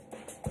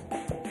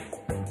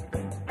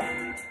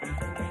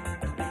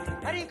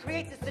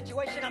create this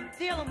situation. I'm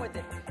dealing with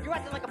it. You're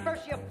acting like a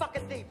first-year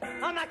fucking thief.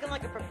 I'm acting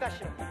like a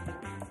professional.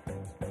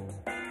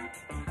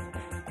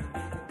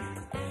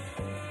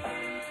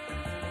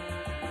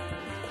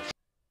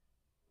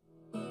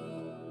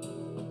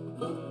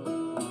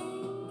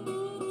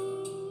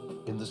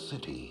 In the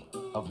city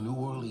of New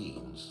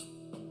Orleans,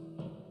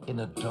 in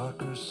a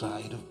darker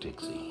side of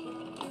Dixie,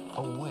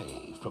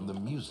 away from the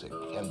music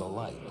and the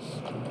lights,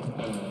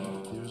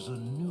 there's a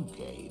new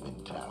game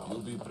in town. You'll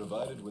be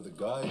provided with a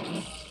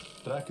guide,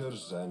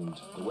 trackers, and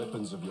the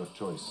weapons of your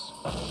choice.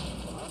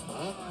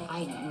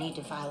 I need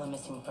to file a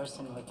missing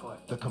person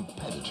report. The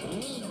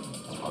competitors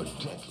are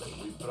deadly.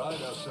 We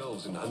pride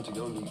ourselves in hunting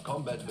only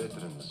combat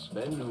veterans,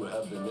 men who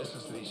have the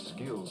necessary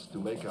skills to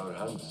make our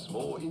hunts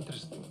more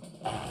interesting.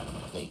 And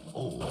they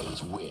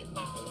always win.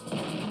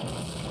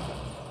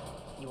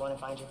 You want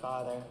to find your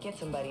father? Get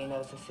somebody who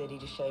knows the city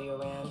to show you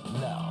around.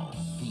 Now,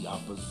 the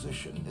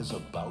opposition is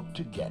about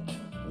to get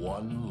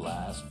one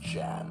last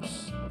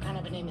chance. What kind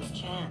of a name is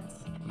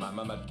Chance? My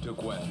mama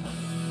took one.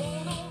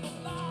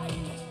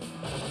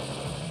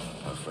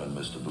 Our friend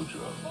Mr.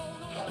 Boudreaux,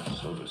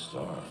 Silver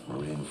Star,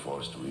 Marine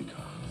Force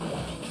Recon.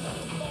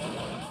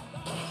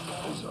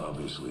 He's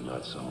obviously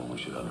not someone we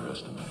should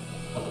underestimate.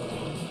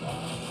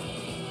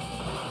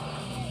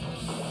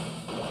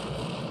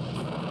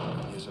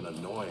 He's an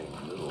annoying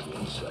little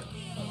insect.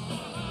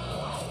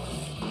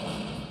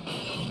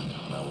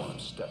 And I want him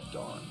stepped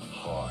on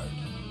hard.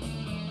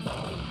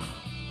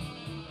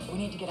 We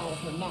need to get out of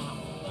here now.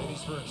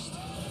 Ladies first.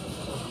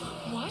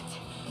 What?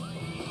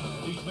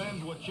 These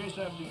men will chase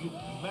after you,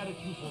 mad at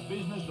you for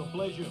business or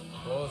pleasure.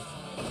 Both.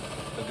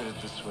 Look at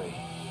it this way.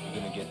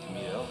 You're gonna get to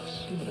meet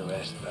Elvis. Give it a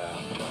rest, pal.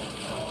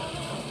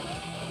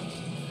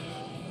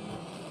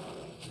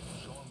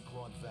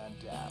 Jean-Claude Van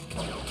Damme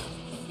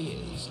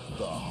is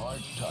the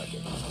hard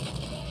target.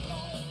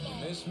 You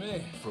miss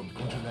me? From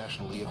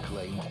internationally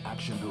acclaimed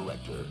action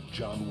director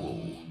John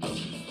Woo.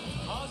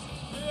 How's it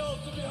feel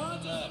to be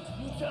hunted?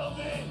 You tell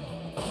me.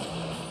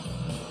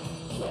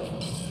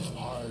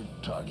 Hard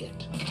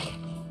target.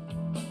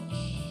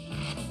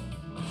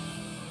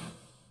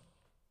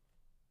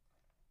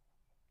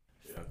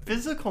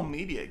 Physical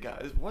media,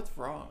 guys. What's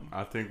wrong?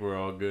 I think we're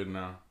all good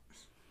now.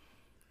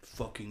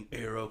 Fucking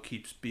Arrow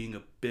keeps being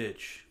a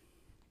bitch.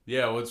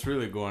 Yeah, what's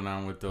really going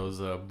on with those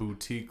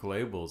boutique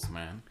labels,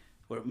 man?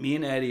 Where me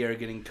and Eddie are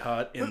getting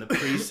caught in the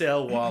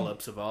pre-sale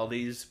wallops of all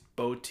these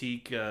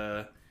boutique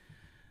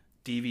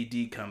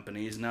DVD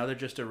companies. Now they're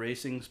just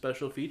erasing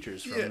special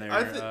features from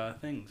their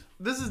things.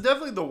 This is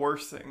definitely the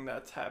worst thing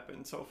that's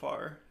happened so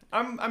far.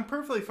 I'm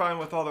perfectly fine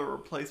with all the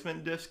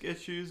replacement disc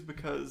issues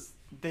because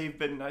they've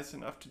been nice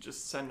enough to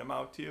just send them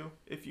out to you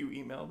if you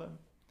email them.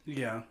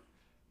 Yeah.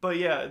 But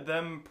yeah,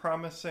 them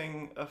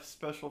promising a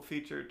special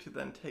feature to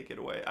then take it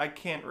away. I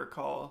can't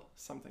recall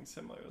something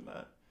similar to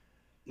that.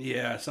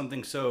 Yeah,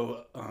 something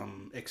so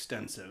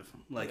extensive.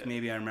 Like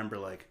maybe I remember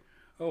like,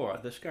 oh,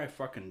 this guy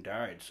fucking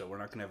died, so we're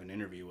not going to have an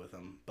interview with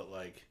him. But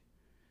like,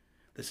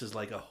 this is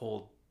like a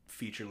whole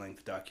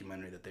feature-length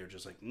documentary that they were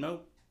just like,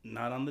 nope,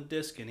 not on the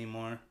disc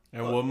anymore.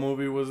 And what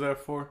movie was that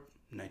for?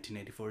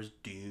 1984's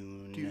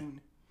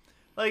Dune.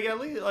 Like, at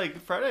least, like,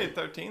 Friday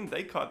the 13th,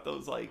 they caught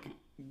those, like,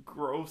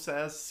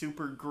 gross-ass,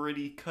 super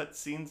gritty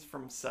cutscenes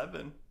from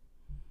 7.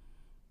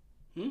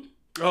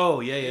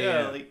 Oh,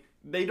 yeah. Like,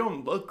 they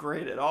don't look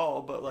great at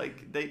all, but,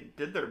 like, they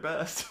did their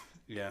best.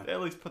 Yeah. They at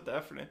least put the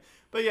effort in.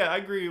 But, yeah, I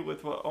agree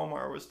with what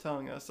Omar was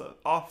telling us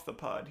off the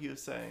pod. He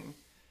was saying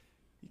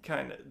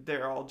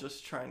they're all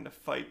just trying to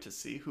fight to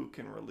see who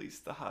can release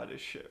the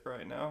hottest shit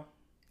right now.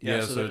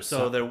 Yeah,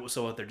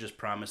 so what, they're just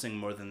promising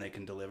more than they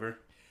can deliver?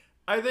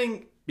 I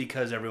think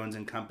because everyone's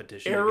in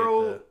competition.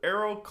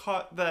 Arrow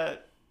caught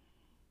that.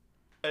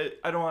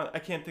 I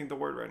can't think the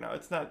word right now.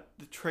 It's not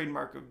the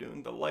trademark of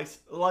Dune, the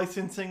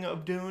licensing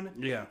of Dune.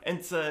 Yeah.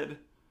 And said,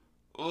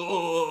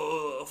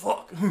 "Oh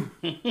fuck,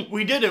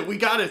 we did it. We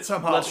got it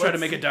somehow. Let's try to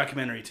make a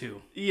documentary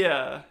too."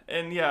 Yeah,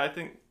 and I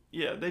think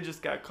they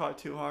just got caught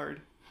too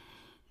hard.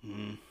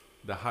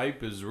 The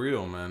hype is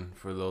real, man,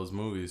 for those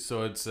movies.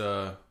 So it's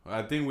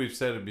I think we've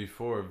said it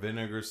before: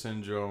 Vinegar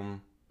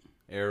Syndrome,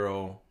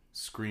 Arrow,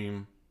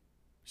 Scream,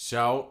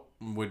 Shout,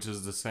 which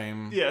is the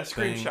same. Yeah,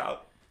 Scream, thing.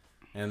 Shout.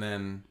 And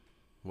then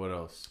what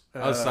else?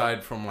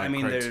 Aside from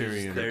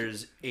Criterion,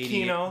 there's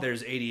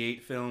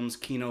 88 films.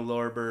 Kino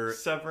Lorber,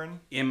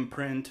 Severin,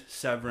 Imprint,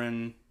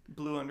 Severin,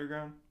 Blue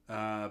Underground,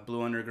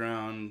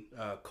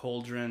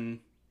 Cauldron,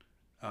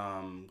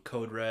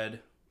 Code Red.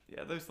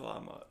 Yeah, there's a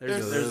lot more.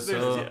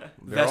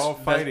 They're all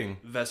fighting.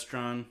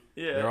 Vestron.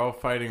 Yeah, they're all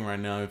fighting right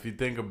now. If you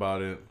think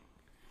about it.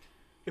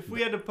 If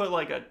we had to put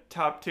like a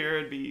top tier,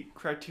 it'd be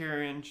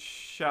Criterion,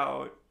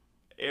 Shout,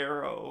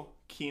 Arrow,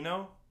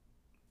 Kino.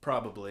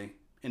 Probably.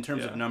 In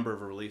terms of number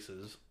of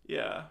releases.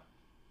 Yeah.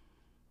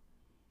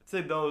 I'd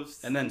say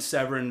those. And then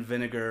Severin,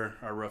 Vinegar,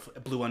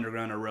 Blue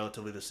Underground are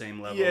relatively the same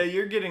level. Yeah,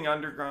 you're getting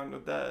underground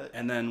with that.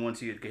 And then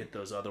once you get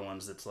those other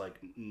ones, it's like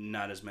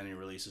not as many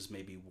releases,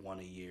 maybe one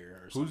a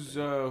year or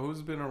something.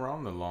 Who's been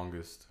around the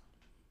longest?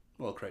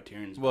 Well,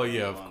 Criterion's. Well,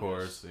 yeah, of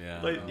course,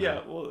 yeah. They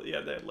had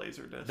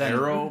Laserdisc.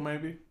 Arrow,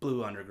 maybe?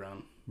 Blue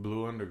Underground.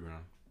 Blue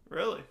Underground.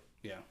 Really?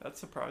 Yeah. That's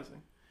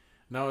surprising.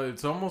 No,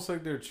 it's almost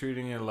like they're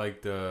treating it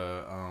like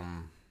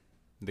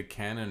the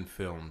Canon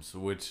films,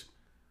 which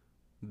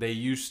they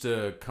used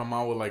to come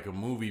out with like a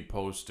movie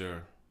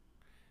poster,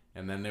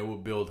 and then they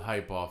would build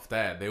hype off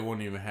that. They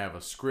wouldn't even have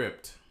a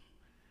script.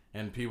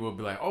 And people would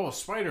be like, "Oh,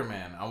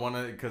 Spider-Man! I want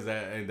to," because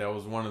that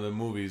was one of the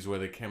movies where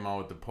they came out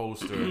with the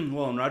poster.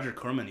 Well, and Roger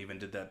Corman even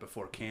did that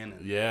before Canon.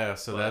 Yeah,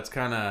 so that's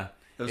kind of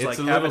it was like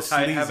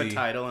have a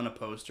title and a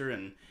poster,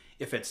 and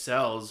if it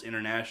sells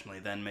internationally,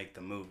 then make the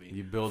movie.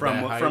 You build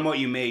from what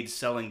you made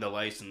selling the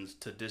license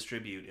to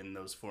distribute in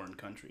those foreign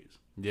countries.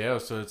 Yeah,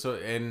 so it's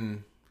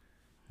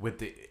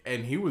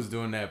and he was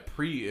doing that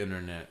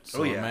pre-internet.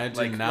 So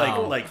imagine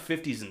now, like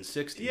 50s and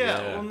 60s.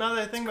 Yeah, well, now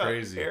that I think about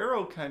it,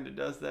 Arrow kind of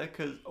does that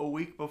because a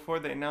week before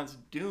they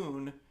announced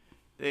Dune,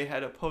 they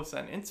had a post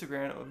on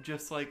Instagram of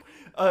just like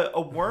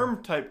a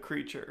worm type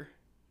creature.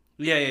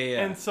 Yeah.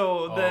 And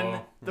so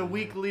then the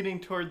week leading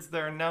towards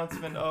their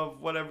announcement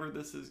of whatever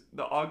this is,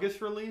 the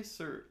August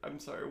release, or I'm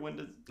sorry, when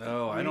does?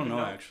 I don't know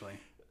actually.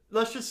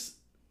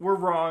 We're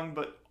wrong,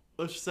 but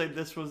let's just say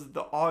this was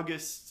the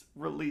August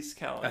release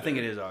calendar. I think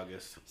it is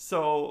August.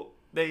 So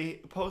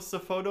they post a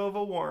photo of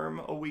a worm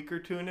a week or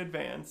two in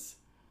advance,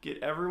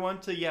 get everyone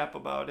to yap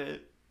about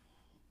it,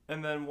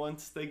 and then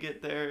once they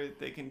get there,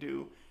 they can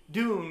do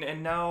Dune,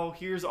 and now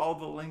here's all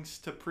the links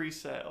to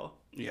pre-sale.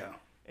 Yeah.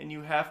 And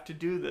you have to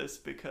do this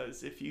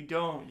because if you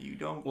don't, get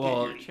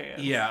your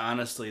chance. Yeah,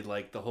 honestly,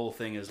 like the whole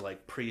thing is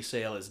like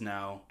pre-sale is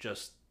now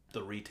just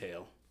the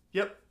retail.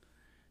 Yep.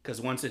 Because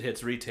once it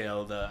hits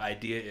retail, the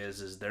idea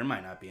is there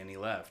might not be any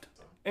left.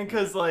 And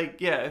because,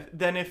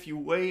 then if you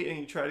wait and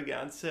you try to get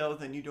on sale,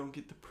 then you don't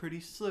get the pretty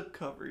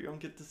slipcover. You don't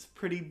get this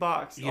pretty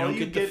box. You don't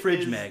get the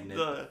fridge magnet.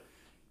 The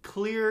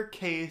clear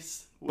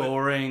case with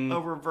boring,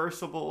 a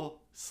reversible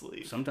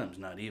sleeve. Sometimes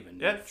not even.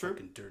 Yeah, true.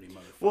 Fucking dirty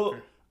motherfucker. Well,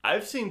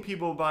 I've seen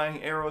people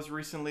buying arrows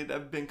recently that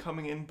have been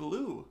coming in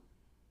blue.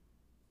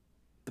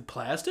 The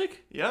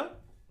plastic? Yeah.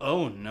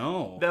 Oh,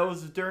 no. That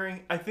was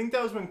I think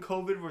that was when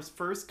COVID was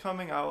first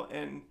coming out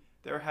and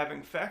they were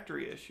having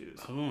factory issues.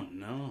 Oh,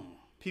 no.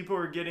 People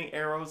were getting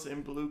arrows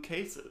in blue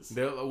cases.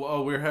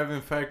 We're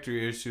having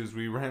factory issues.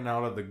 We ran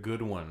out of the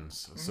good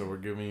ones. So we're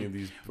giving you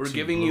these We're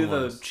giving you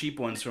the cheap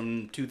ones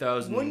from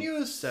 2007.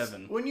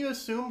 Wouldn't you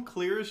assume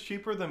clear is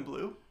cheaper than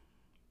blue?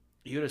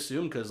 You'd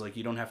assume because,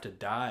 you don't have to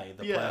dye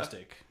the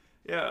plastic.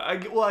 Yeah, I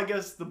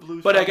guess the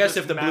blues. But I guess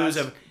if the blues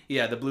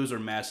the blues are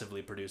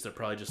massively produced, they're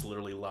probably just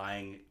literally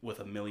lying with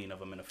 1 million of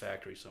them in a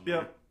factory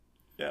somewhere.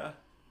 Yeah.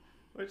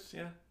 Which,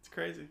 it's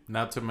crazy.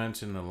 Not to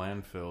mention the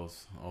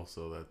landfills,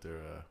 also that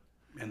they're.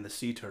 And the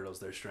sea turtles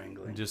they're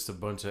strangling. Just a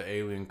bunch of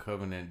Alien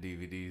Covenant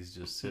DVDs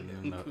just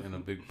sitting in a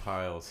big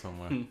pile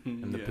somewhere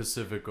in the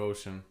Pacific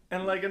Ocean.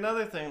 And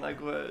another thing,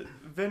 with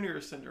Vinegar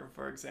Syndrome,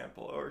 for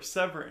example, or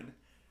Severin.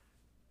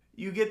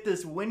 You get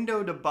this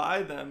window to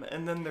buy them,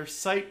 and then their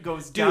site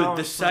goes down.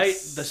 Dude, the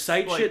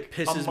site shit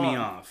pisses me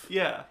off.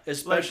 Yeah,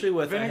 especially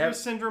with Vinegar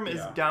Syndrome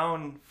is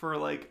down for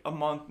a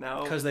month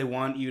now because they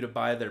want you to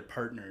buy their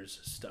partners'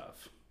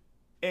 stuff.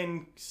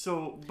 And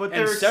so, but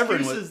their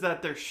excuse is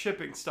that they're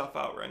shipping stuff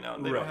out right now,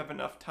 and they don't have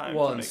enough time.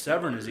 Well, and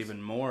Severin is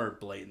even more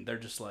blatant. They're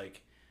just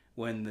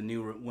when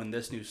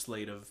this new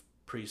slate of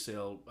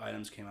pre-sale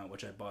items came out,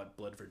 which I bought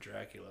Blood for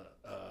Dracula.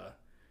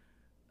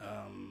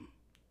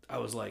 I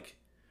was like.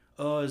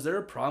 Oh, is there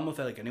a problem with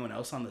that? Anyone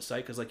else on the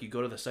site? Because you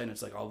go to the site and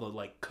it's all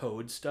the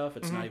code stuff.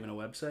 It's not even a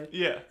website.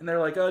 Yeah. And they're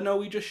like, oh no,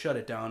 we just shut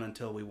it down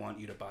until we want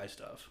you to buy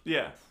stuff.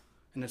 Yeah.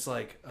 And it's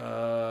why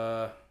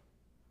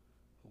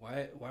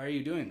are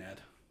you doing that?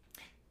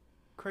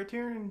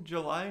 Criterion,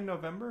 July,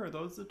 November, are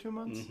those the 2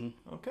 months?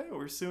 Mm-hmm. Okay,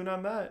 we're soon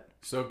on that.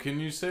 So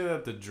can you say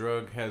that the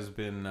drug has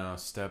been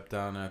stepped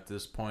on at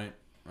this point?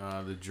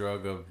 The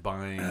drug of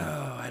buying.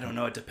 Oh, I don't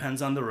know. It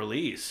depends on the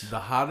release.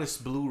 The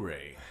hottest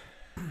Blu-ray.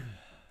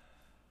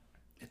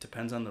 It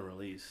depends on the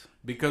release.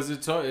 Because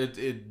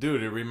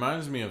dude, it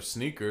reminds me of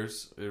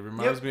sneakers. It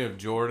reminds me of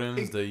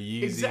Jordans, the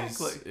Yeezys.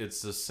 Exactly.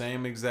 It's the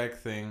same exact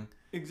thing.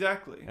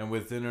 Exactly. And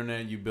with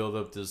internet, you build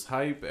up this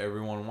hype.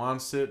 Everyone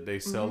wants it. They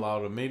sell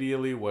out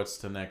immediately. What's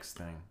the next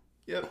thing?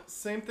 Yep.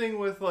 Same thing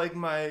with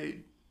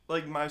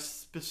my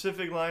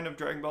specific line of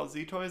Dragon Ball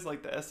Z toys,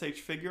 the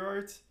SH Figure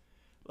Arts.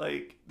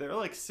 They're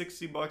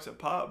 $60 a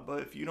pop,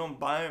 but if you don't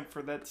buy them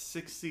for that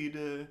 60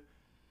 to...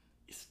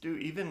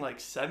 Dude, even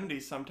 70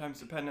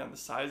 sometimes, depending on the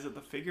size of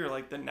the figure,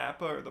 the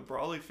Nappa or the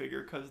Brawly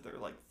figure, because they're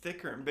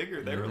thicker and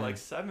bigger, they were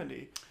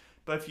 70.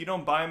 But if you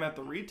don't buy them at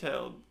the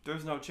retail,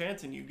 there's no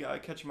chance, and you gotta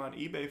catch them on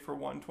eBay for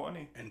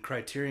 $120. And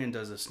Criterion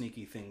does a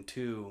sneaky thing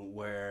too,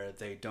 where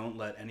they don't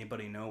let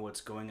anybody know what's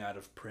going out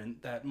of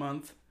print that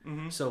month.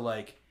 Mm-hmm. So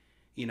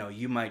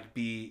you might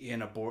be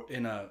in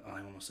I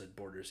almost said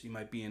Borders. You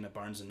might be in a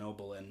Barnes and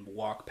Noble and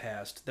walk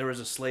past. There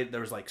was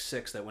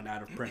 6 that went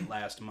out of print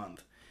last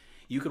month.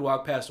 You could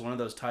walk past one of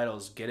those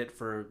titles, get it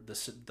for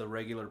the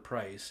regular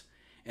price,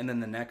 and then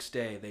the next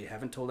day they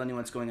haven't told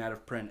anyone it's going out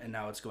of print, and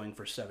now it's going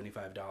for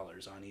 $75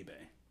 on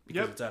eBay.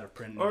 because it's out of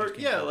print. And Or just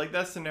can't like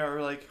that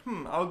scenario, like,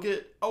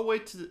 I'll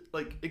wait to,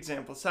 like,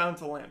 example,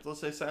 Silence of the Lambs. Let's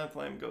say Silence of the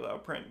Lambs goes out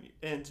of print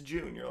and it's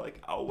June. You're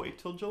like, I'll wait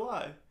till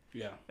July.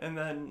 Yeah. And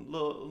then,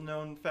 little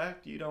known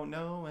fact, you don't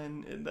know,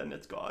 and then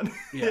it's gone.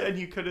 Yeah. And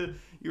you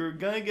were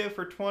gonna get it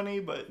for 20,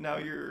 but now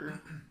you're...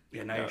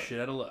 Yeah, now you're shit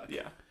out of luck.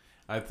 Yeah.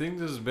 I think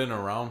this has been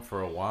around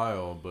for a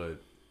while,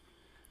 but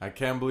I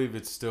can't believe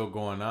it's still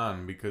going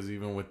on, because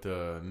even with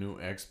the new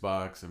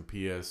Xbox and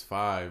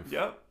PS5,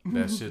 Yep.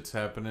 that shit's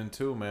happening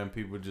too, man.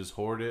 People just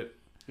hoard it.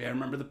 Yeah, I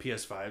remember the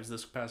PS5s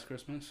this past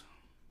Christmas.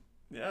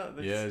 Yeah,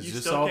 it's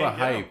just all the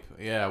hype.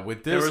 Yeah,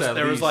 with this,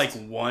 there was like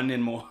one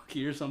in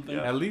Milwaukee or something.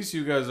 At least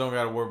you guys don't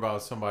got to worry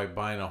about somebody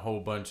buying a whole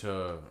bunch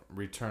of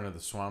Return of the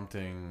Swamp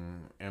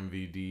Thing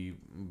MVD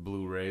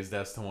Blu-rays.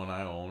 That's the one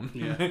I own.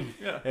 Yeah,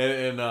 yeah.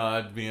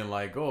 And being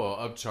like, oh,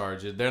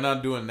 upcharge it. They're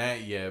not doing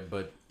that yet,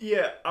 but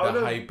the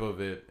hype of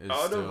it is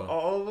out still... of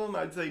all of them,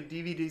 I'd say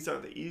DVDs are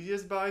the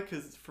easiest buy,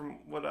 because from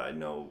what I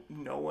know,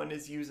 no one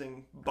is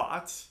using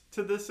bots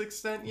to this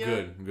extent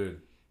yet. Good.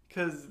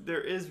 Because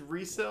there is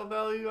resale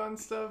value on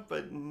stuff,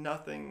 but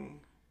nothing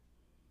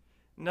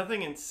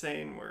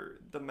insane where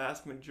the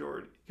mass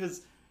majority...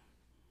 Because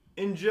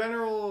in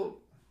general,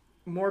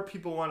 more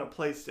people want a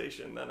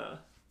PlayStation than a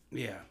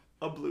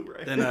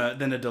Blu-ray.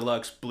 than a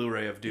deluxe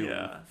Blu-ray of Doom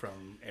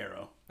from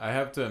Arrow. I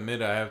have to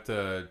admit, I have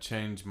to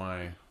change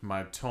my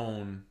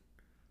tone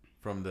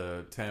from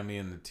the Tammy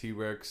and the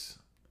T-Rex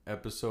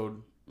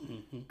episode,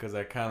 because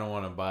I kind of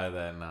want to buy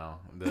that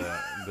now,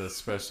 the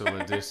special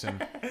edition.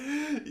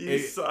 You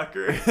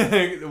sucker.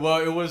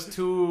 Well, it was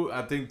 2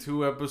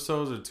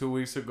 episodes or 2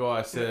 weeks ago.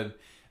 I said,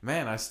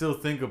 man, I still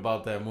think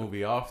about that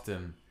movie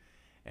often,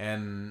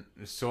 and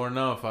sure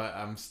enough,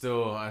 I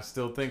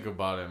still think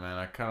about it, man.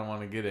 I kind of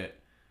want to get it.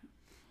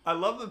 I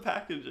love the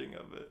packaging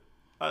of it.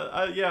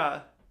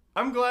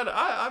 I'm glad.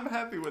 I'm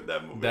happy with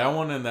that movie. That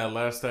one and that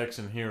Last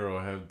Action Hero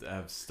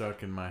have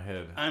stuck in my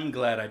head. I'm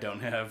glad I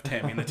don't have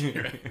Tammy and the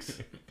T-Rex.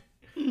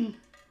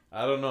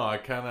 I don't know.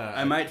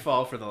 I might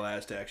fall for the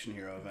Last Action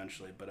Hero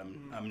eventually, but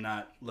I'm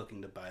not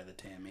looking to buy the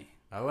Tammy.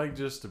 I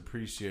just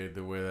appreciate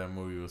the way that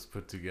movie was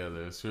put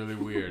together. It's really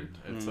weird.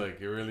 It's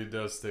like it really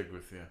does stick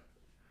with you.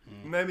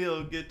 Maybe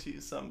it'll get to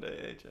you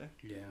someday, AJ.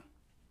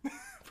 Yeah.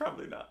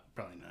 Probably not.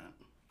 Probably not.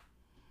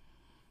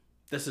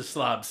 This is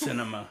Slob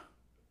Cinema.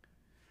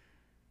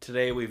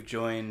 Today we've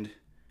joined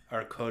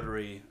our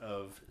coterie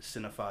of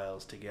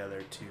cinephiles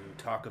together to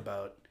talk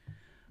about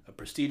a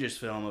prestigious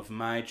film of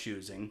my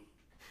choosing.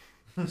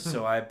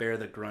 So I bear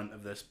the grunt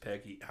of this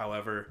pick.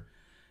 However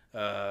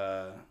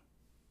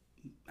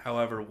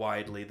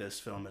widely this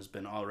film has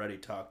been already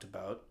talked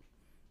about,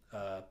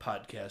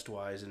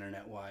 podcast-wise,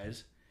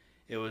 internet-wise,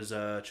 it was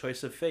a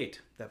choice of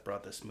fate that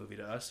brought this movie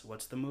to us.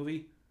 What's the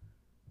movie?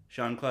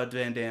 Jean-Claude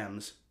Van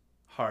Damme's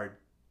Hard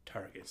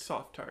Target.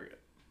 Soft Target.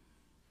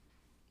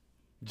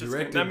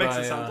 That makes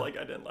it sound like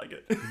I didn't like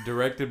it.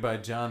 Directed by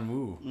John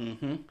Woo.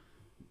 Mm-hmm.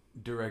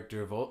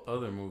 Director of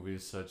other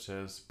movies such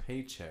as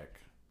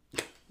Paycheck.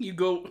 You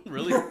go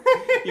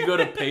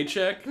to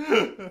Paycheck?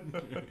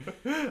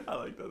 I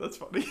like that. That's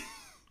funny.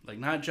 Like,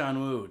 not John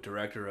Woo,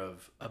 director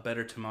of A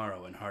Better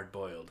Tomorrow and Hard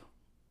Boiled.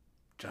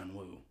 John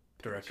Woo,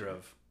 director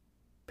of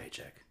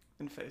Paycheck.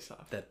 And Face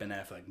Off. That Ben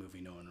Affleck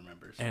movie no one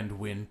remembers. And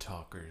Wind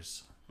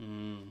Talkers.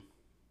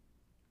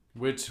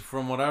 Which,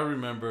 from what I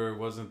remember,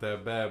 wasn't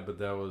that bad,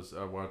 but I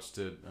watched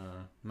it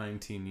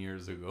 19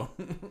 years ago.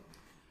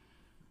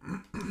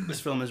 This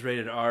film is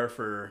rated R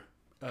for,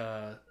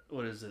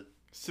 what is it?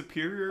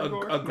 Superior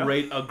a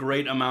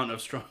great amount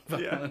of strong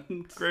violence. Yeah,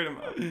 great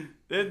amount.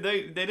 They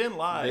didn't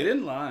lie. They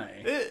didn't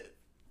lie.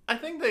 I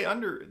think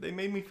they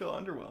made me feel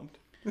underwhelmed.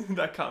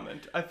 That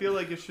comment. I feel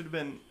like it should have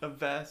been a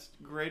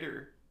vast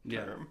greater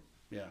term.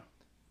 Yeah.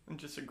 And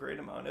just a great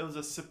amount. It was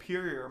a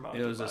superior amount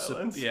of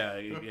violence.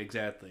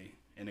 Exactly.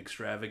 An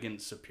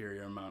extravagant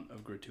superior amount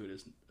of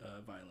gratuitous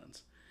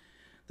violence.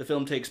 The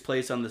film takes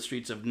place on the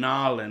streets of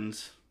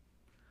Nolans,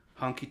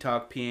 Honky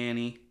Tonk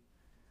Piany,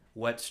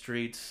 wet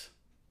streets,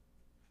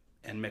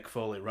 and Mick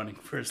Foley running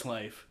for his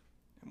life.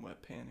 And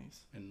wet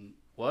panties. And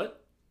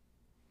what?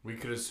 We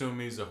could assume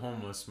he's a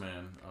homeless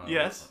man.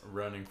 Yes.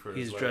 Running for his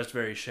life. He's dressed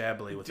very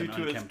shabbily with an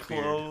unkempt beard. Due to his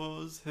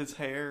clothes, his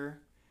hair,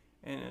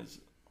 and his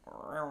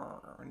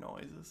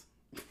noises.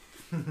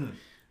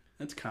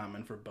 That's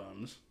common for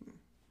bums.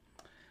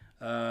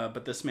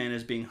 But this man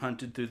is being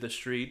hunted through the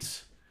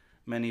streets.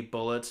 Many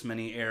bullets,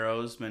 many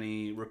arrows,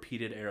 many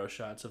repeated arrow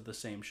shots of the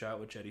same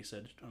shot, which Eddie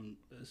said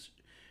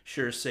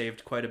sure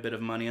saved quite a bit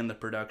of money on the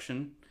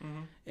production.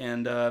 Mm-hmm.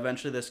 And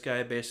eventually this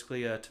guy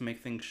basically, to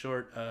make things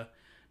short,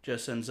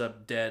 just ends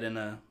up dead in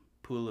a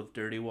pool of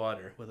dirty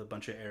water with a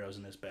bunch of arrows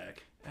in his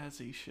back. As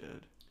he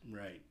should.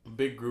 Right. A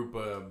big group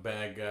of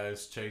bad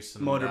guys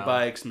chasing him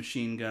motorbikes,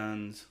 machine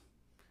guns.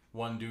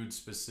 One dude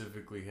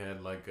specifically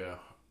had like a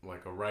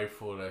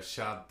rifle that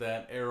shot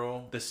that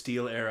arrow. The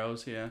steel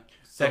arrows, yeah.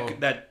 So,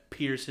 that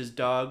pierce his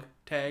dog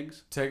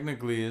tags.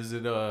 Technically, is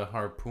it a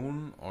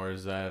harpoon or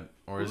is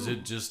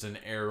it just an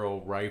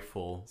arrow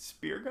rifle?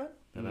 Spear gun?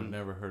 That I've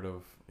never heard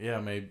of.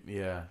 Yeah, maybe.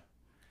 Yeah.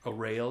 A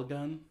rail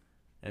gun.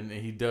 And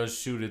he does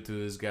shoot it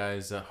through this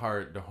guy's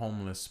heart, the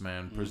homeless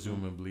man,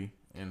 presumably,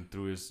 and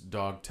through his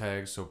dog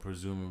tag. So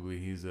presumably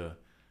he's a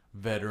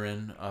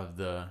veteran of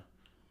the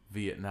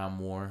Vietnam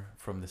War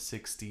from the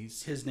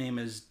 60s. His name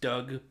is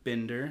Doug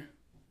Binder.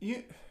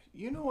 You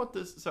know what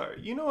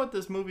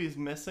this movie is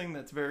missing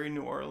that's very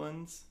New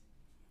Orleans?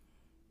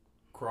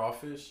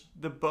 Crawfish?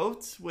 The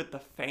boats with the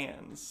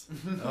fans.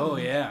 Oh,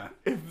 yeah.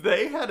 If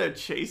they had a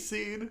chase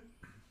scene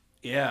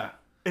Yeah.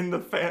 in the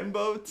fan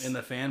boats. In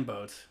the fan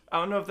boats. I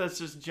don't know if that's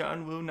just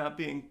John Woo not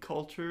being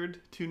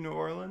cultured to New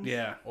Orleans.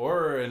 Yeah.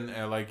 Or,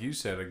 like you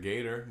said, a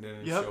gator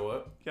didn't show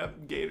up.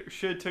 Yep, gator.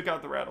 Should have took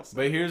out the rattlesnake.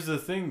 But here's the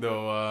thing,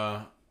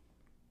 though.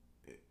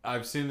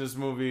 I've seen this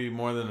movie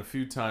more than a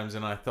few times,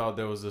 and I thought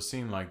there was a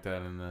scene like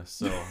that in this.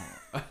 So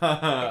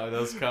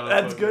that's kind of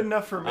That's good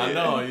enough for me. I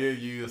know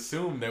you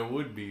assume there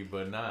would be,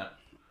 but not.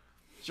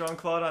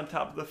 Jean-Claude on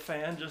top of the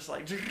fan, just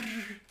like.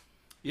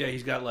 Yeah,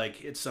 he's got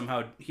like it's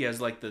somehow he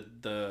has like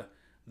the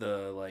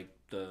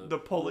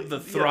pulley, the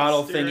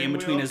throttle thing steering in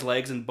between wheel. his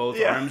legs and both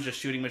arms, just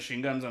shooting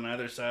machine guns on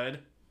either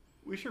side.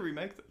 We should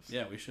remake this.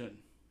 Yeah, we should.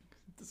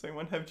 Does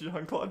anyone have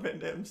Jean-Claude Van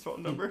Damme's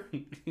phone number?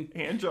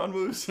 And John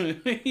Woo's?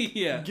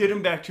 Yeah. Get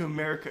him back to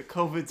America.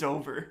 COVID's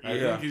over. I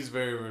think he's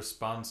very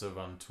responsive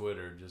on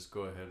Twitter. Just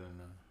go ahead and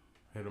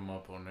hit him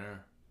up on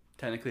there.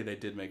 Technically, they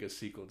did make a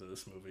sequel to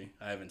this movie.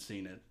 I haven't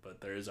seen it,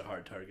 but there is a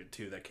Hard Target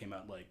 2 that came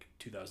out like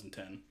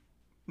 2010.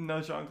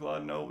 No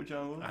Jean-Claude, no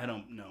John Woo? I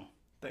don't know.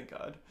 Thank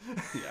God.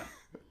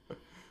 Yeah.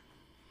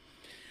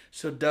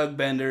 So Doug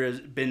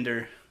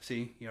Binder.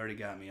 See, you already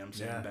got me. I'm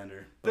saying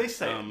Bender. But, They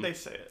say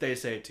it. They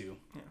say it too.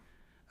 Yeah.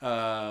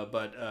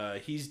 But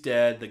he's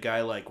dead. The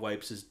guy like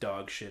wipes his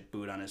dog shit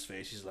boot on his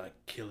face. He's like,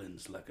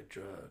 "Killing's like a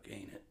drug,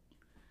 ain't it?"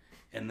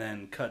 And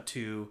then cut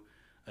to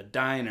a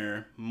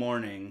diner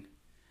morning.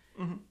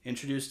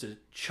 Introduced to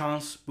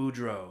Chance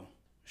Boudreau,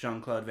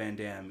 Jean-Claude Van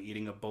Damme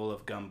eating a bowl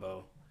of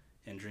gumbo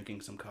and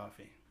drinking some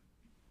coffee.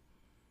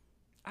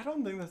 I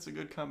don't think that's a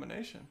good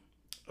combination.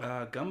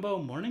 Gumbo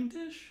morning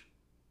dish?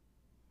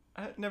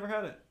 I never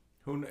had it.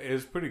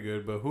 It's pretty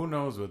good, but who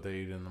knows what they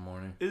eat in the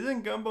morning?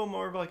 Isn't gumbo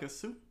more of like a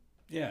soup?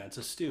 Yeah, it's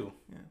a stew.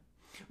 Yeah.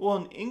 Well,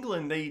 in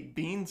England, they eat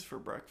beans for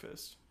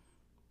breakfast.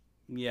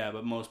 Yeah,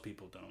 but most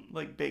people don't.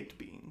 Like baked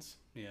beans.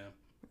 Yeah.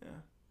 Yeah.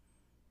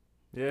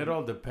 Yeah, it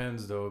all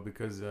depends, though,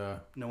 because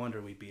no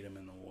wonder we beat them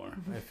in the war.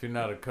 If you're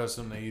not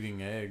accustomed to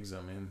eating eggs,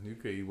 I mean, you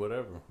could eat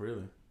whatever,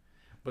 really.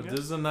 But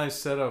this is a nice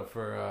setup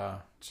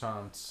for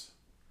Chance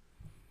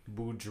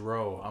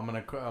Boudreau. I'm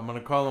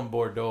gonna call him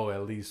Bordeaux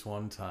at least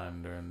one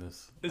time during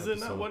this. Is episode.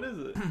 it not? What is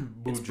it?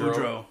 It's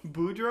Boudreau.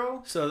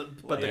 Boudreau? So,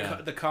 but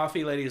the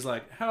coffee lady's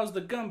like, "How's the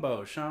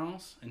gumbo,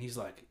 Chance?" And he's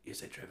like,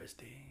 "It's a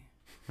travesty."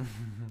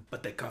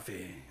 But the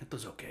coffee, it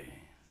was okay.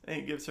 And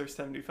he gives her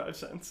 75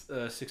 cents.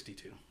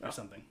 62 or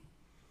something.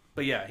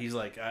 But yeah, he's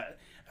like,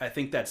 I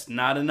think that's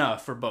not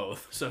enough for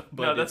both. So,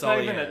 but no, that's it's all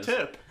not he even a has.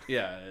 tip.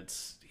 Yeah,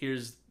 it's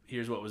here's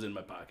what was in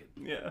my pocket.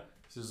 Yeah.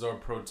 This is our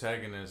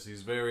protagonist.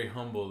 He's very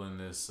humble in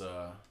this.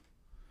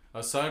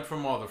 Aside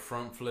from all the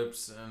front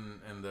flips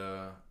and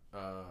the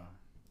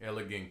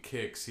elegant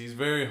kicks, he's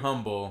very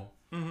humble,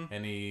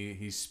 and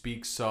he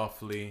speaks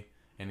softly,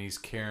 and he's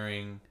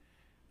caring,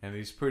 and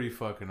he's pretty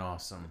fucking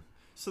awesome.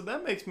 So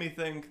that makes me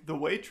think the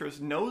waitress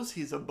knows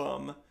he's a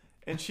bum,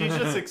 and she's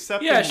just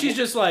accepting. Yeah, she's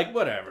just like,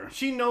 whatever.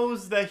 She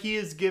knows that he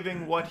is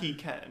giving what he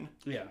can.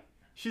 Yeah.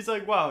 She's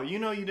like, wow, you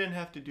know you didn't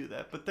have to do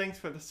that, but thanks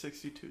for the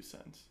 62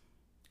 cents.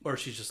 Or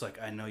she's just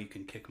like, I know you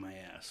can kick my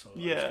ass, so I'm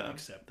Yeah. just gonna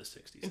accept the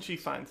 60 cents. And she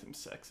finds him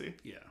sexy.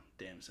 Yeah,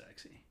 damn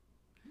sexy.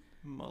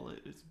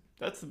 Mullet is...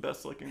 That's the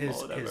best looking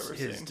mullet I've ever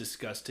his seen.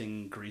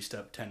 disgusting greased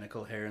up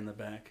tentacle hair in the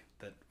back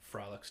that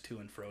frolics to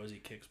and fro as he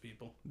kicks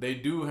people. They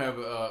do have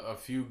a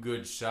few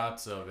good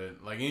shots of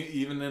it. Like,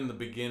 even in the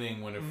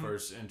beginning when it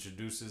first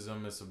introduces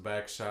him, it's a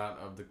back shot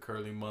of the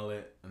curly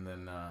mullet. And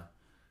then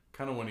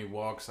kind of when he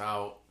walks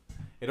out,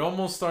 it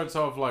almost starts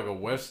off like a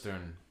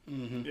Western.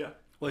 Mm-hmm. Yeah.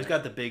 Well, he's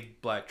got the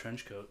big black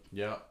trench coat.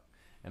 Yeah.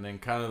 And then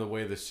kind of the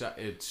way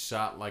it's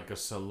shot like a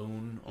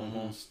saloon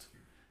almost.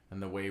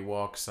 And the way he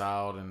walks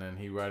out, and then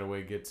he right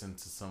away gets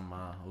into some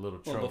a little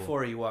trouble. Well,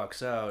 before he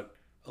walks out,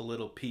 a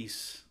little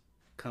piece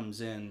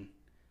comes in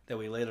that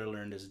we later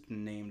learned is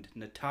named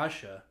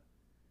Natasha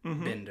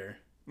Binder.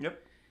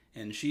 Yep.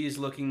 And she's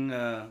looking,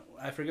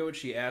 I forget what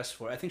she asked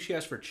for. I think she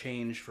asked for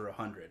change for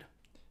 100.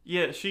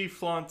 Yeah, she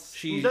flaunts.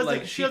 She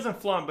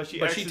doesn't flaunt, but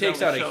she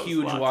takes out a shows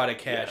huge lots wad of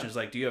cash yeah. and is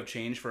like, "Do you have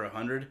change for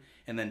 100?"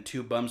 And then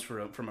two bums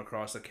from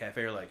across the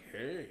cafe are like,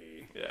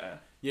 "Hey." Yeah.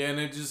 Yeah, and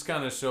it just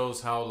kind of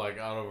shows how, like,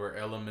 out of her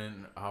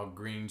element, how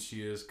green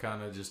she is,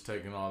 kind of just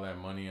taking all that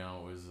money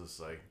out. Was just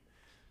like,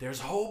 there's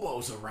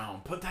hobos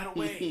around, put that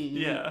away.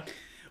 Yeah.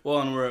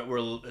 Well, and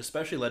we're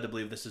especially led to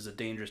believe this is a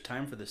dangerous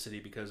time for the city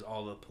because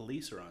all the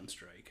police are on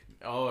strike.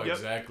 Oh,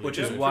 exactly. Which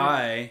is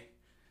why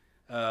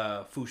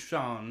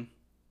Fushan,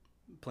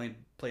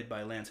 played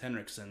by Lance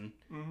Henriksen,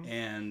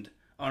 and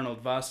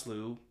Arnold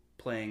Vosloo,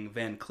 playing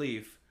Van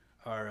Cleef,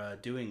 are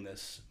doing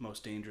this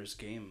most dangerous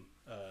game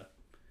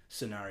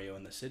scenario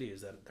in the city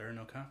is that there are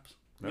no cops.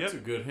 That's a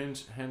good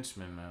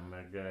henchman, man.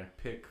 That guy,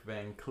 Pick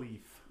Van Cleef.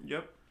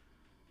 Yep.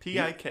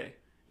 P.I.K.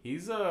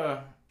 He's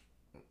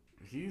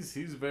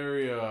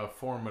very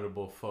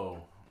formidable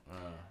foe.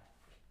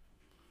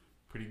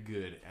 Pretty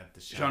good at the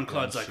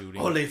Jean-Claude's shooting.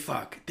 like, holy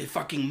fuck, the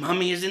fucking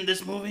mummy is in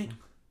this movie?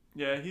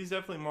 Yeah, he's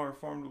definitely more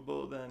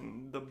formidable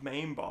than the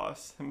main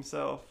boss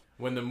himself.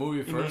 When the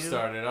movie first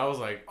started, I was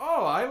like,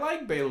 oh, I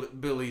like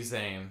Billy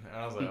Zane. And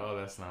I was like, oh,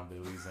 that's not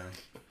Billy Zane.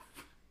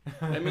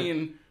 I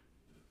mean,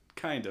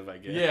 kind of, I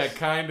guess. Yeah,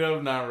 kind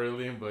of, not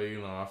really, but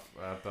I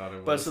thought it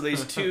was. But so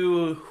these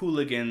two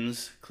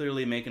hooligans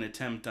clearly make an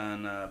attempt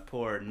on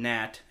poor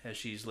Nat, as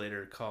she's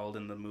later called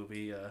in the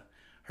movie,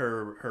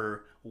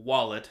 her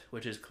wallet,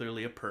 which is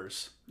clearly a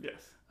purse.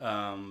 Yes.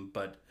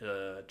 But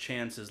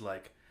Chance is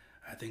like,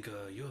 I think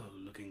you're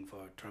looking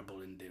for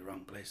trouble in the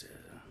wrong places.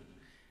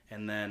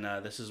 And then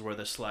this is where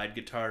the slide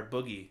guitar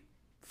boogie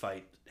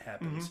fight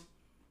happens,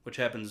 which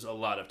happens a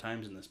lot of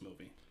times in this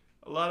movie.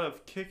 A lot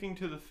of kicking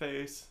to the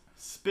face,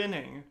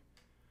 spinning,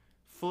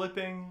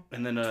 flipping,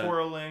 and then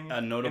twirling,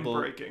 and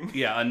breaking.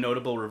 Yeah, a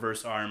notable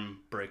reverse arm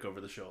break over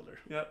the shoulder.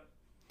 Yep.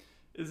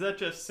 Is that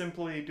just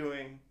simply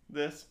doing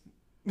this?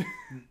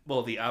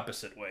 Well, the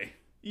opposite way.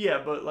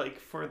 Yeah, but like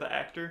for the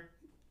actor?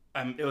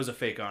 It was a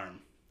fake arm.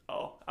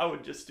 Oh, I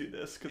would just do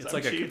this because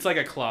it's cheap. It's like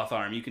a cloth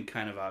arm. You can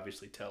kind of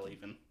obviously tell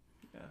even.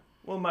 Yeah.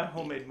 Well, in my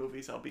homemade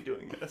movies, I'll be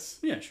doing this.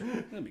 Yeah, sure.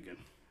 That'd be good.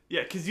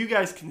 Yeah, because you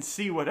guys can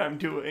see what I'm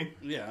doing.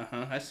 Yeah,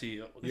 I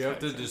see. You have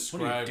to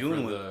describe what are you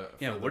doing for with, the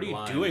yeah, what are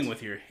you doing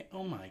with your...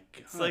 Oh, my God.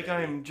 It's like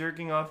I'm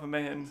jerking off a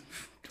man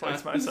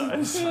twice my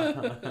size.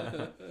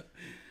 Oh,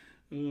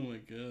 my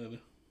God.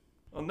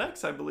 Well,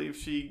 next, I believe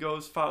she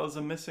files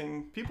a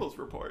missing people's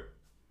report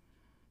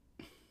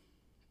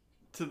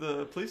to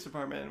the police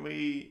department.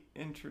 We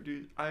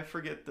I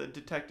forget the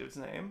detective's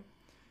name,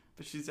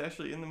 but she's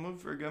actually in the movie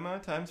for a good amount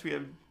of times. We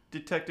have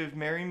Detective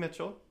Mary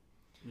Mitchell.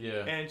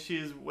 Yeah. And she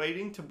is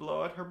waiting to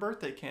blow out her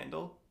birthday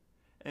candle.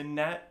 And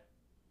Nat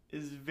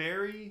is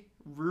very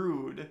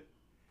rude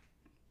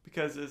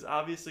because it's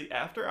obviously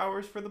after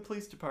hours for the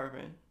police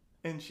department.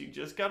 And she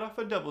just got off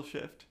a double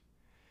shift.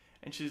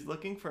 And she's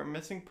looking for a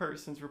missing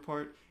persons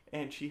report.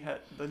 And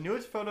the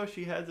newest photo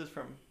she has is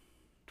from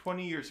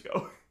 20 years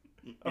ago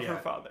of her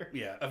father.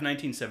 Yeah, of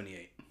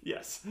 1978.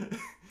 Yes.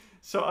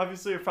 So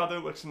obviously her father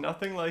looks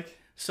nothing like...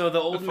 So the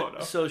old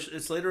so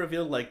it's later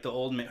revealed like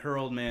her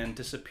old man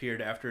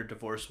disappeared after a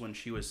divorce when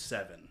she was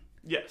 7.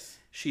 Yes.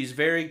 She's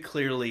very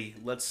clearly,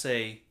 let's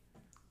say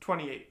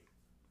 28.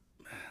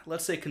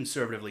 Let's say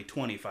conservatively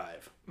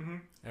 25. Mm-hmm.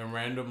 And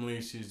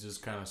randomly she's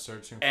just kind of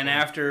searching for and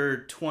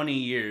after 20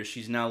 years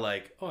she's now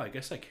like, oh, I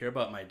guess I care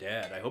about my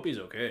dad. I hope he's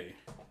okay.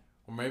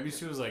 Or maybe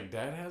she was like,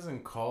 Dad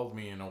hasn't called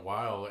me in a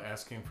while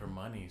asking for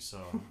money,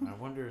 so I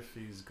wonder if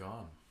he's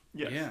gone.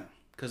 Yes. Yeah,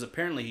 because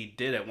apparently he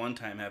did at one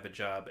time have a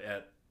job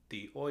at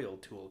the oil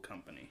tool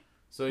company.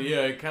 So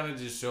yeah, it kind of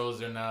just shows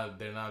they're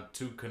not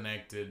too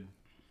connected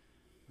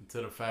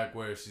to the fact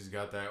where she's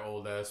got that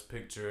old ass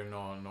picture,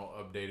 no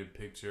updated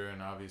picture,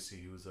 and obviously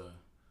he was a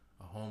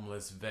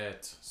homeless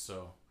vet,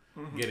 so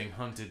getting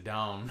hunted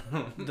down.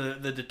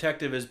 The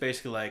detective is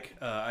basically like,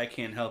 I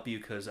can't help you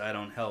because I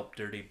don't help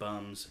dirty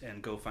bums,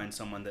 and go find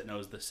someone that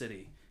knows the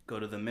city. Go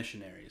to the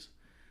missionaries.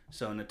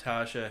 So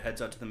Natasha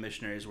heads out to the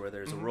missionaries where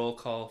there's a roll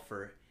call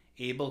for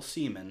able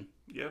seamen.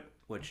 Yep.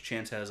 Which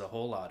Chance has a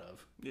whole lot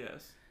of.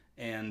 Yes.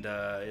 And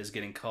is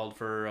getting called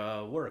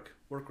for work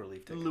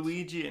relief tickets.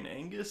 Luigi and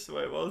Angus?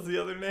 Wait, what was the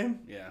other name?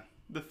 Yeah.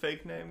 The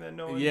fake name that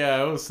no one...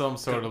 Yeah, it was some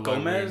sort of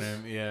Gomez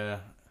name. Yeah.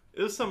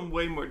 It was some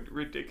way more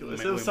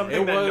ridiculous. It was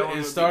something that no one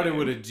it started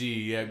with a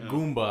G. Yeah,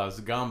 Goombas,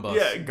 Gambas.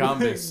 Yeah,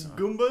 Gambas.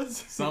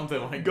 Goombas?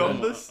 Something like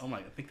Goombas? that. Oh my,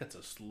 I think that's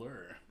a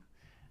slur.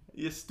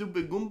 You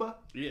stupid Goomba?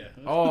 Yeah.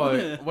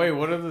 Oh, wait,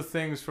 what are the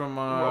things from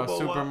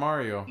Super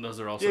Mario? Those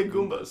are also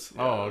Goombas.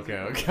 Yeah, oh, okay,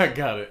 I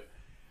got it.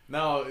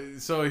 Now,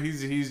 so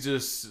he's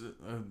just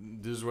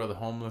this is where the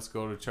homeless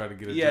go to try to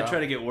get a job. Yeah, try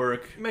to get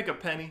work. Make a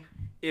penny.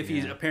 If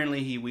he's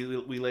apparently we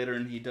later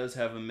and he does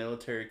have a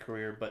military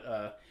career,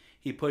 but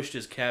he pushed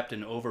his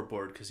captain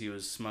overboard because he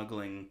was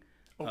smuggling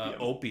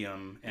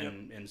opium,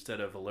 and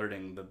instead of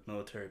alerting the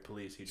military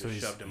police, he just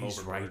shoved him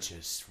overboard.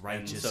 Righteous.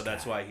 And so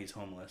that's why he's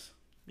homeless.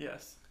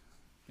 Yes.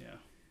 Yeah.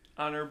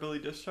 Honorably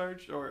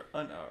discharged or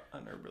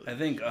unhonorably? I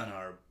think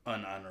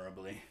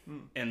unhonorably.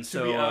 And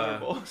so to be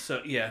honorable.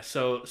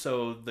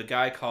 So the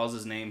guy calls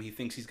his name. He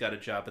thinks he's got a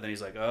job, but then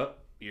he's like, "Oh,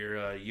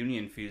 your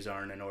union fees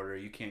aren't in order.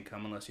 You can't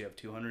come unless you have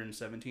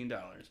 $217."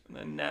 And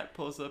then Nat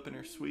pulls up in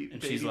her sweet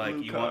and baby she's like,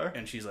 blue car.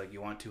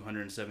 "You want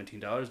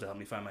 $217 to help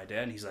me find my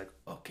dad?" And he's like,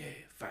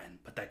 "Okay, fine,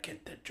 but I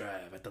can't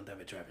drive. I don't have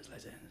a driver's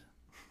license."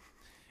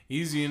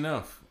 Easy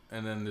enough,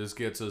 and then this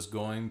gets us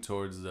going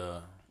towards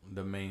the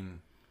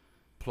main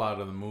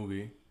plot of the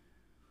movie,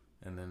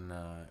 and then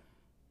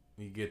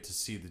you get to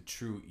see the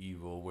true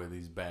evil where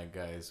these bad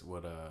guys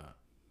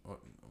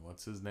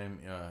what's his name,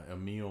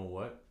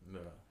 Emil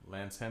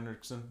Lance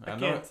Henriksen. I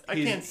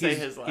can't say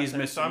his last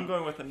name, so I'm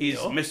going with Emil. He's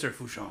Mr.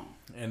 Fouchon.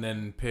 And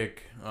then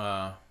pick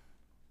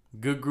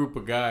good group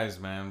of guys,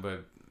 man,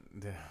 but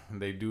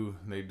they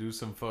do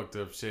some fucked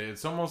up shit.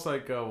 It's almost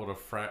like what a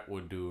frat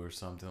would do or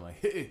something.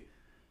 Like, hey,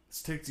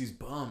 let's take these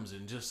bums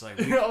and just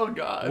like oh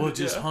god, we'll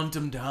just hunt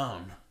them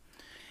down.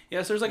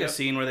 Yeah, so there's like a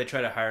scene where they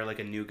try to hire like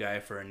a new guy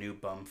for a new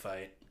bum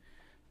fight,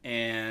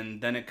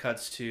 and then it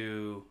cuts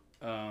to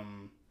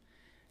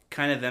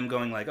kind of them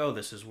going like, "Oh,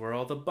 this is where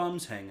all the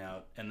bums hang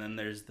out," and then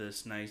there's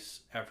this nice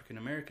African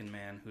American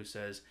man who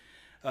says,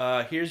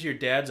 "Here's your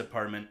dad's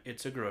apartment.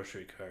 It's a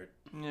grocery cart."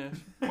 Yeah.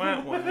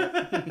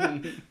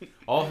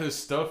 All his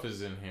stuff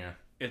is in here.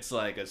 It's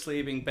like a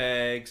sleeping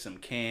bag, some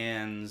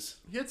cans.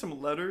 He had some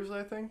letters,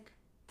 I think.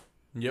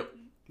 Yep.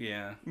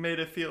 Yeah. Made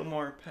it feel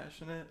more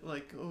passionate.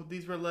 Like, oh,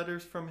 these were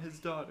letters from his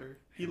daughter.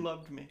 He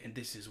loved me. And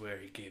this is where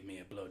he gave me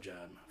a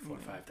blowjob for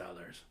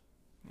 $5.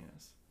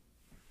 Yes.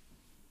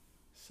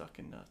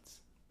 Sucking nuts.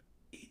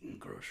 Eating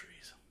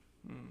groceries.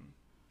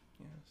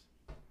 Yes.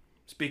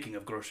 Speaking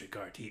of grocery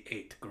cart, he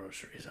ate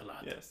groceries a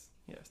lot. Yes,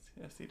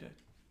 he did.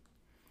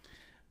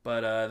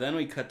 But then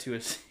we cut to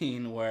a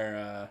scene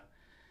where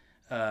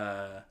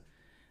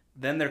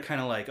then they're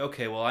kind of like,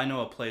 okay, well, I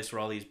know a place where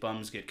all these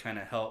bums get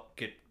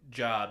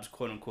jobs,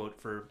 quote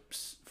unquote,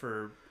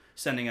 for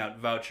sending out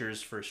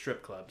vouchers for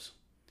strip clubs.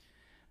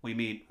 We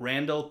meet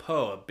Randall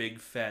Poe, a big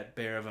fat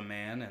bear of a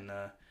man, and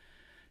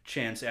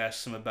Chance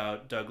asks him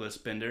about Douglas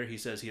Binder. He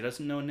says he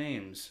doesn't know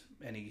names,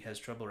 and he has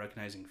trouble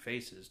recognizing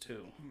faces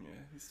too.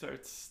 Yeah, he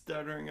starts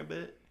stuttering a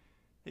bit.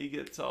 He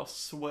gets all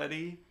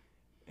sweaty,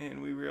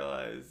 and we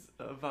realize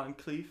Von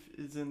Cleef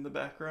is in the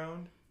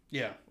background.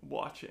 Yeah.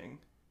 Watching,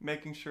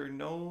 making sure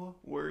no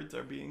words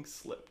are being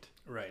slipped.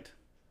 Right.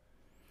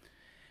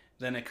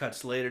 Then it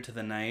cuts later to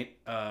the night.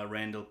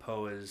 Randall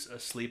Poe is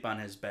asleep on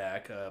his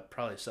back,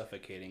 probably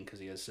suffocating because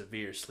he has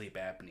severe sleep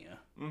apnea.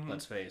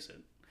 Let's face it.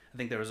 I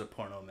think there was a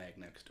porno mag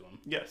next to him.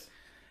 Yes.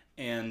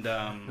 And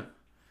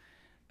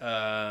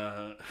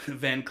Van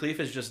Cleef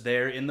is just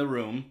there in the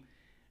room,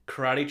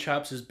 karate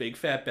chops his big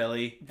fat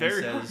belly,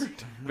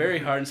 very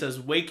hard, and says,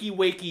 "Wakey,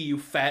 wakey, you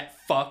fat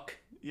fuck."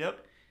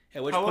 Yep.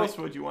 At which How point, else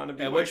would you want to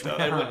be at waked which, up?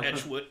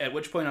 at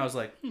which point I was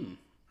like,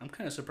 I'm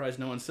kind of surprised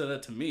no one said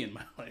that to me in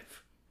my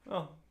life.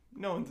 Oh,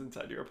 no one's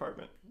inside your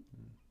apartment.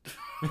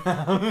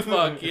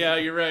 Fuck, yeah,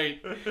 you're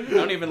right. I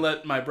don't even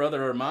let my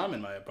brother or mom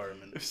in my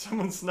apartment. If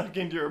someone snuck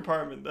into your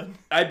apartment, then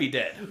I'd be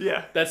dead.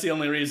 Yeah. That's the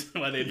only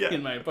reason why they'd be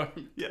in my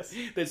apartment. Yes.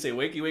 They'd say,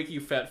 "Wakey, wakey, you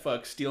fat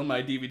fuck, steal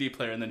my DVD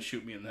player and then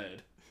shoot me in the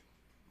head."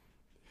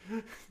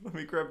 Let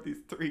me grab these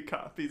 3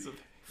 copies of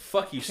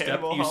Fuck, you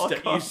stepped on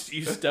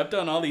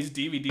all these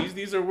DVDs.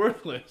 These are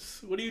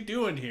worthless. What are you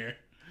doing here?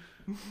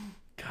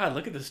 God,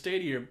 look at the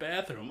state of your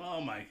bathroom. Oh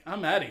my,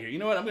 I'm out of here. You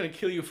know what? I'm gonna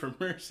kill you for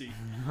mercy.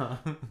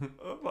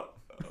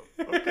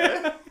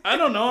 Okay. I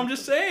don't know. I'm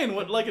just saying,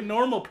 what, like a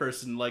normal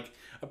person, like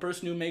a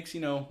person who makes,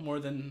 more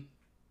than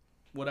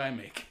what I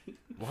make.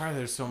 Why are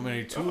there so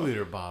many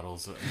 2-liter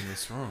bottles in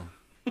this room?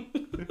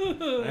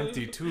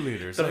 Empty 2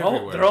 liters They're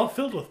everywhere. all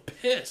filled with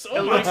piss.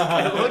 Oh my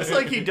God. It looks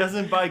like he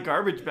doesn't buy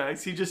garbage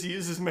bags. He just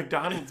uses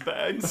McDonald's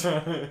bags.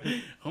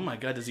 Oh my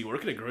God, does he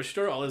work at a grocery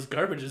store? All his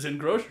garbage is in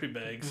grocery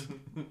bags.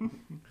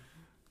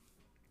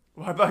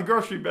 Why buy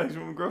grocery bags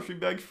when grocery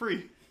bags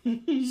free?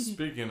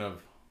 Speaking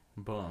of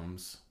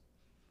bums.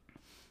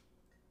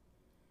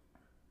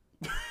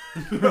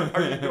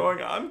 Are you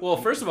going on? Well,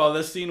 first of all,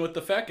 this scene with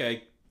the fat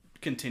guy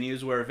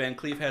continues where Van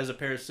Cleef has a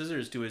pair of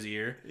scissors to his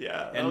ear.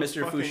 Yeah. And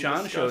Mr.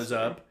 Fouchon shows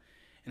up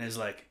and is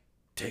like,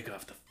 "Take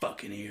off the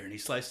fucking ear." And he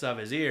slices off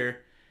his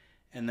ear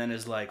and then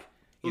is like,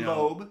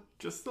 lobe.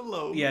 Just the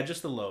lobe. Yeah,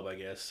 just the lobe, I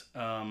guess.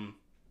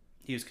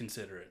 He was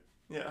considerate.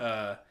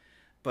 Yeah.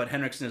 But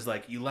Henriksen is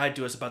like, "You lied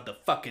to us about the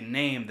fucking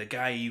name. The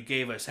guy you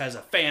gave us has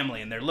a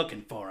family and they're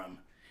looking for him."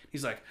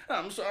 He's like,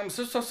 I'm so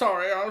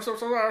sorry. I'm so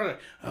sorry.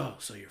 "Oh,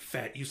 so you're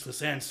fat,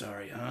 useless, and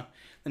sorry, huh?"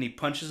 Then he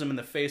punches him in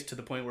the face to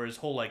the point where his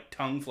whole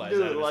tongue flies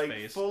out of his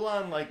face. Full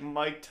on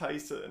Mike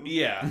Tyson.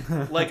 Yeah,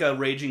 like a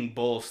raging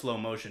bull slow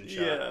motion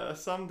shot. Yeah,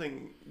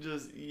 something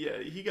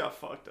he got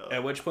fucked up.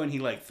 At which point he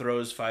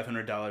throws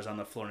 $500 on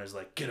the floor and is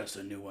like, "Get us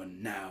a new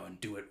one now and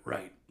do it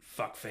right,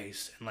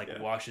 fuckface,"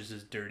 and washes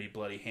his dirty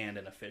bloody hand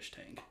in a fish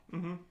tank.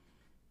 Mm-hmm.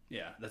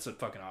 Yeah, that's a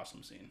fucking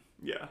awesome scene.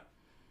 Yeah,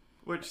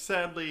 which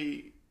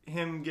sadly,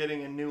 him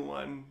getting a new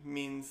one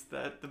means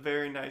that the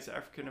very nice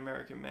African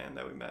American man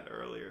that we met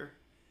earlier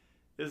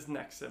is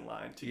next in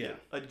line to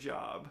get a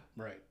job.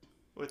 Right.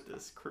 With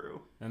this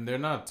crew. And they're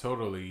not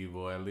totally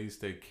evil. At least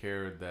they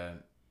cared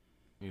that,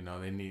 we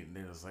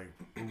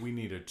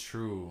need a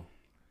true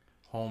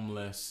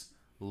homeless,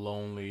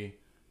 lonely,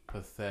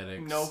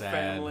 pathetic, no sad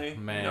family,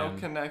 man. no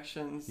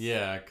connections.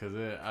 Yeah, because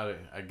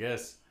I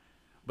guess.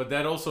 But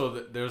that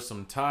also, there's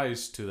some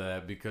ties to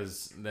that,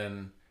 because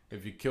then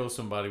if you kill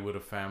somebody with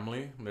a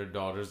family, their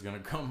daughter's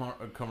going to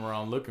come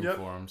around looking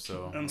for them.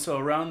 So. And so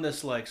around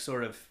this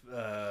sort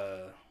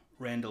of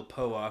Randall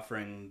Poe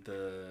offering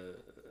the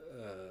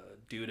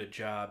dude a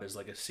job is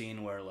a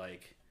scene where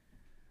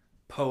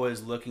Poe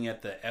is looking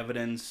at the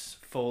evidence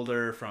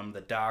folder from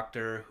the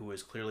doctor, who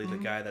is clearly the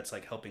guy that's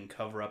helping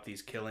cover up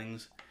these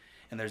killings,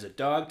 and there's a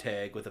dog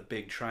tag with a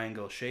big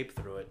triangle shape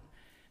through it.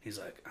 He's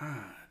like,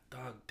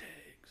 dog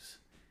tags.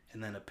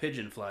 And then a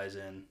pigeon flies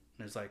in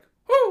and is like,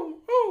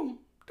 "Oh,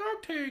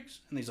 dog tags."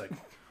 And he's like,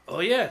 "Oh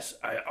yes,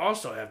 I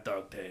also have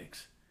dog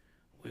tags.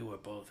 We were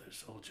both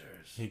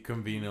soldiers." He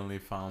conveniently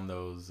found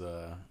those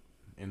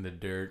in the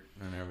dirt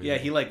and everything. Yeah,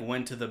 he like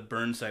went to the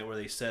burn site where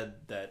they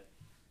said that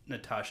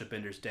Natasha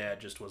Binder's dad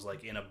just was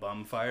like in a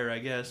bum fire, I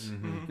guess.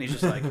 And he's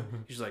just like,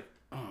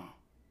 oh,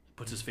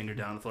 puts his finger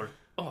down on the floor.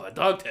 Oh, a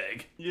dog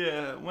tag.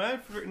 Yeah, when I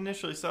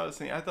initially saw this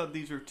thing, I thought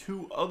these were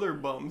two other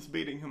bums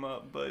beating him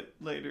up, but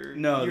later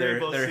No,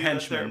 they're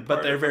henchmen,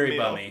 but they're very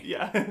bummy.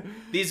 Yeah,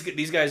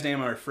 these guys'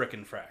 name are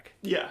Frickin' Frack.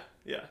 Yeah,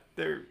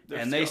 they're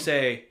and they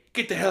say,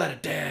 "Get the hell out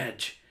of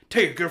Dodge.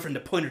 Tell your girlfriend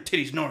to point her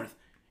titties north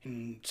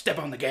and step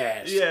on the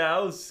gas." Yeah, I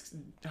was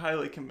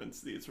highly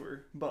convinced these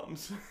were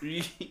bums.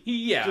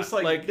 Yeah, just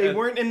like they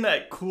weren't in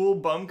that cool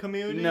bum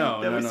community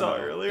that we saw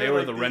earlier. They were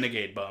like the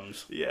renegade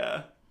bums.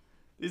 Yeah,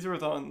 these were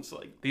the ones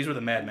like these were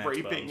the Mad Max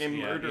raping bums. and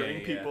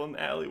murdering people in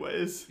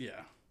alleyways.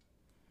 Yeah,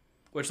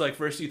 which like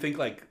first you think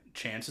like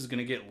Chance is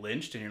gonna get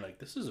lynched, and you're like,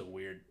 this is a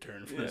weird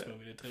turn for this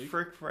movie to take.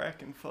 Frick,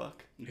 frack, and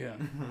fuck. Yeah,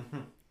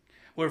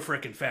 we're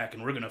frickin' fack,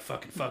 and we're gonna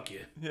fucking fuck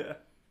you. Yeah,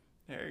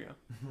 there you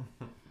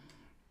go.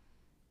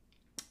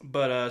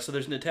 But so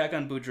there's an attack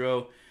on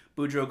Boudreaux.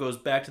 Boudreaux goes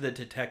back to the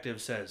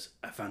detective, says,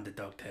 "I found the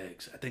dog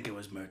tags. I think it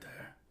was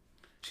murder."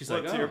 She's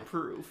like, "What's your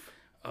proof?"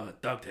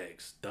 Dog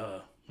tags,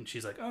 duh. And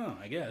she's like, "Oh,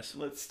 I guess.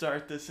 Let's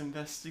start this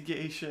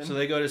investigation." So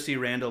they go to see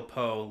Randall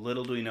Poe.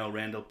 Little do we know,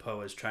 Randall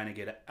Poe is trying to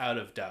get out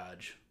of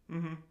Dodge.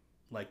 Mm-hmm.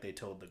 Like they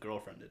told the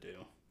girlfriend to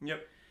do.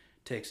 Yep.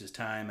 Takes his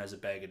time, has a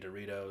bag of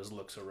Doritos,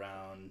 looks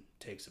around,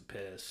 takes a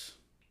piss,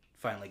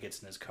 finally gets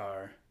in his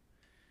car.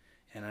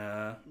 And,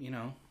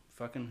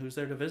 fucking who's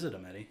there to visit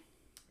him, Eddie?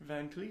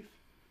 Van Cleef?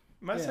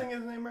 Am I saying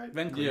his name right?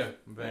 Van Cleef. Yeah,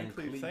 Van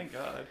Cleef. Thank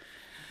God.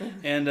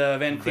 And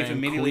Van Cleef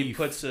immediately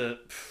puts a...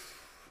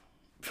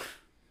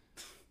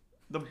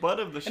 the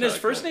butt of the shotgun. And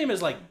his first name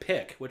is like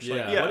Pick, which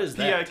what is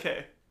that?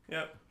 P-I-K.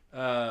 Yep.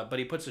 But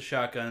he puts a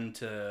shotgun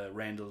to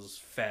Randall's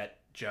fat,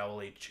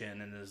 jowly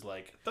chin and is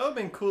like... That would have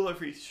been cool if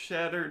he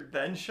shattered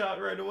then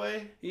shot right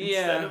away.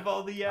 Instead of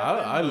all the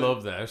yapping. I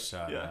love that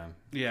shot, man.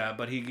 Yeah,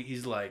 but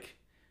he's like...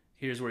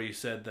 Here's where you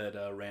said that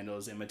Randall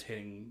is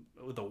imitating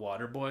the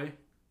water boy.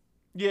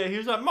 Yeah, he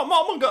was like, "My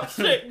mama got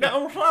sick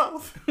down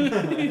south."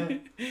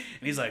 And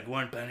he's like,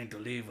 "Weren't planning to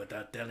leave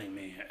without telling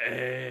me."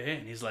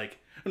 And he's like,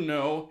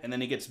 "No." And then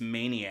he gets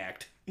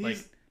maniaced. Like,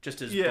 just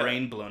his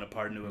brain blown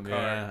apart into a car.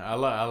 Yeah, I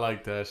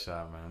like that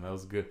shot, man. That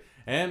was good.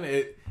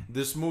 And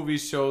this movie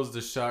shows the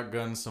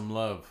shotgun some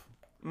love.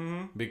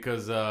 Mm-hmm.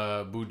 Because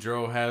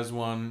Boudreaux has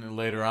one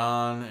later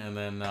on, and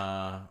then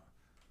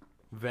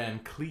Van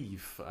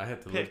Cleef, I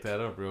had to look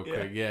that up real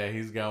quick. Yeah,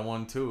 he's got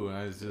one too.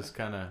 And it's just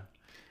kind of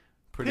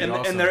pretty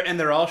awesome. And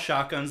they're all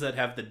shotguns that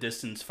have the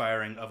distance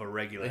firing of a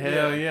regular.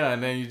 Hell yeah,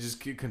 and then you just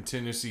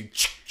continuously...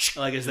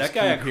 Like, is that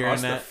guy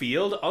across the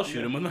field? I'll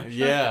shoot him with my shotgun.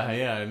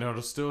 Yeah, and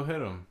it'll still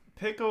hit him.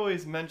 Pick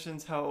always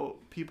mentions how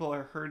people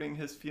are hurting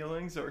his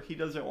feelings, or he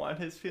doesn't want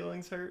his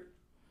feelings hurt.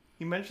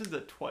 He mentions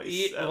it twice.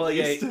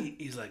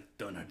 He's like,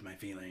 "Don't hurt my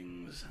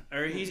feelings."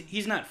 Or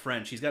he's not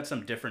French. He's got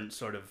some different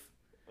sort of...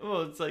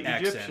 Well, it's like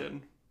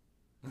accent.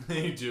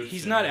 Egyptian.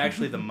 He's not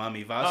actually the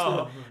mummy.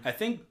 Václav. I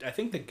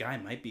think the guy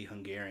might be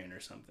Hungarian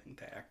or something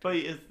to act. But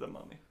he is the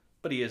mummy.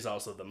 But he is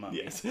also the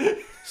mummy. Yes.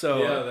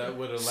 So that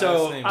would have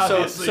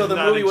so the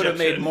movie would have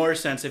made more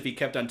sense if he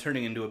kept on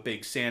turning into a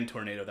big sand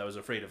tornado that was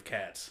afraid of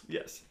cats.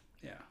 Yes.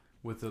 Yeah.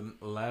 With the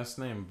last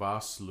name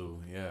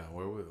Vaslu. Yeah.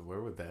 Where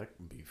would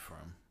that be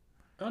from?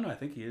 Oh no, I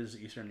think he is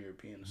Eastern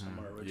European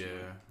somewhere originally.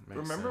 Yeah.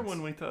 Remember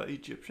when we thought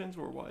Egyptians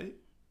were white?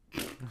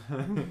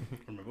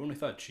 Remember when we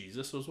thought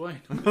Jesus was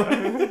white?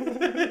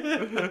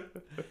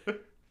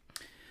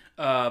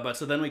 But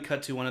so then we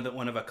cut to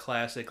one of a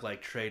classic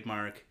like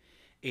trademark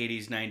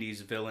 80s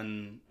 90s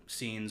villain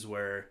scenes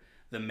where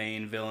the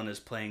main villain is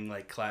playing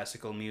like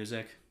classical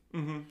music,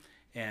 and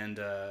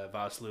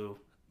Václav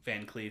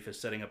Van Cleef is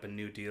setting up a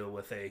new deal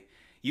with a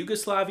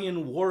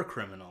Yugoslavian war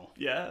criminal.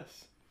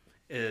 Yes.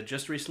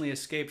 Just recently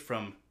escaped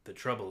from the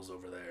troubles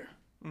over there.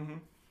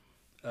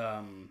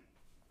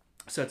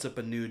 Sets up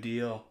a new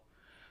deal,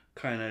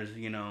 kind of,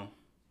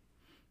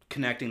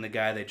 connecting the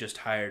guy they just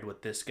hired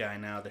with this guy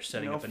now. They're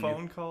setting up a new... No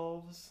phone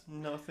calls,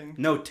 nothing.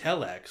 No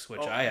telex,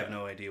 which I have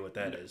no idea what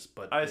that is.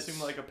 But I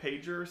assume like a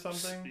pager or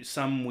something?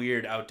 Some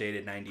weird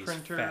outdated 90s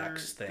printer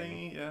fax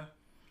thing. Thingy, yeah.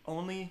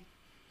 Only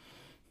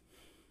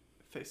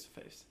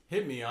face-to-face.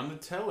 Hit me on the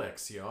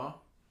telex,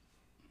 y'all.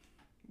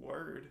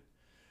 Word.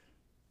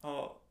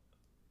 Oh,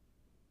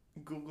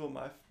 Google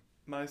my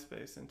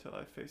MySpace until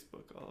I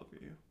Facebook all of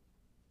you.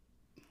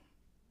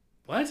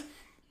 What?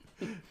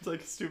 It's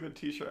like a stupid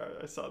T-shirt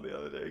I saw the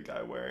other day. A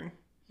guy wearing.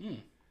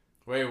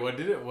 Wait, what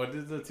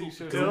did the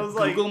T-shirt? It was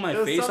like, Google my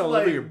face all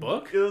over your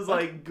book. It was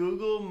like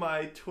Google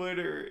my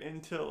Twitter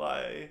until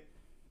I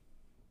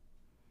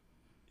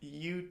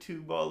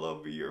YouTube all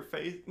over your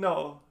face.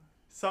 No,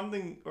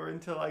 something or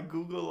until I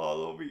Google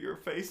all over your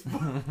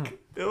Facebook.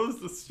 It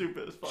was the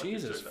stupidest fucking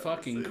Jesus shit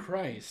fucking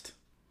Christ.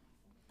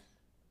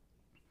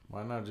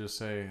 Why not just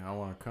say I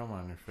want to come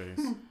on your face?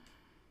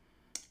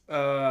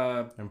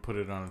 And put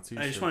it on a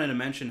t-shirt. I just wanted to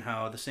mention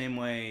how the same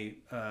way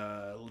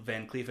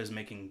Van Cleef is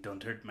making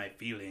 "Don't Hurt My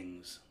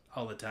Feelings"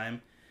 all the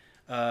time.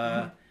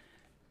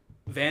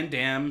 Van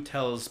Damme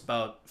tells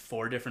about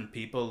 4 different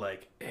people,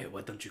 like, "Hey,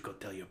 why don't you go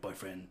tell your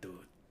boyfriend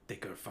to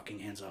take her fucking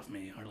hands off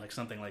me," or like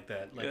something like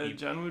that. Like, yeah,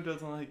 John Woo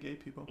doesn't like gay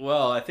people.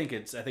 Well, I think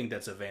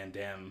that's a Van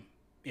Damme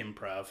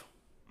improv.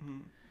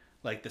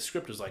 Like the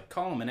script was like,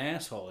 "Call him an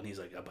asshole," and he's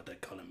like, "How about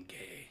that? Call him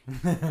gay."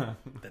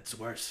 That's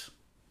worse.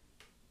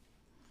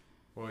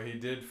 Well, he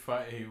did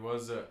fight. He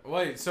was a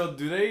wait. So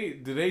do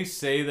they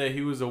say that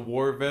he was a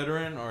war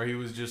veteran or he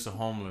was just a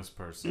homeless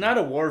person? Not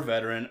a war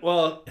veteran.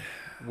 Well,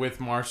 with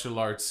martial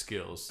arts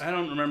skills. I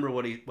don't remember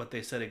what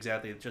they said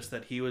exactly. Just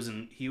that he was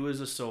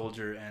a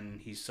soldier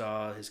and he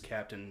saw his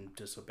captain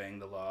disobeying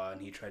the law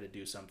and he tried to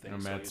do something.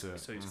 And that's it.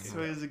 So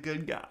he's a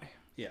good guy.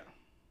 Yeah.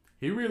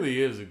 He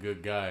really is a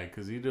good guy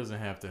because he doesn't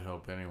have to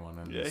help anyone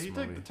in this movie. Yeah, he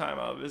took the time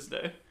out of his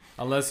day.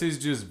 Unless he's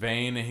just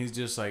vain and he's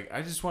just like,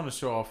 I just want to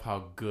show off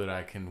how good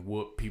I can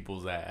whoop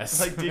people's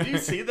ass. Like, did you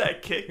see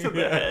that kick to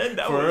the head?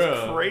 That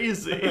was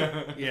crazy.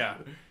 Yeah.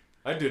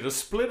 I did a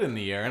split in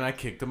the air and I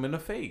kicked him in the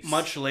face.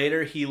 Much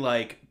later, he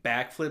like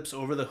backflips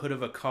over the hood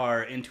of a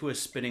car into a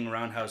spinning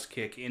roundhouse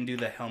kick into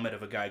the helmet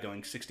of a guy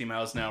going 60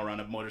 miles an hour on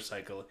a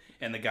motorcycle.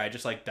 And the guy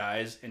just like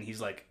dies and he's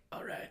like,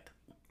 all right.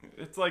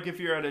 It's like if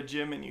you're at a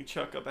gym and you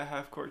chuck up a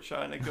half-court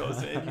shot and it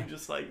goes in, you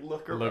just like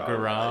look around. Look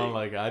around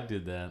like I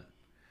did that.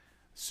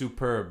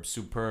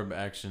 Superb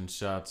action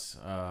shots.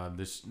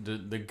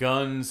 The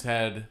guns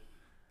had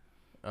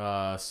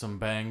some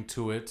bang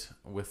to it,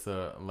 with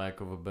a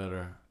lack of a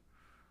better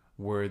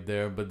word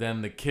there. But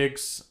then the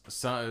kicks,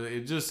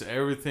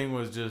 everything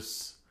was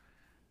just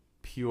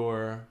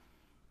pure.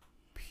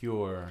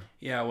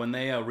 Yeah, when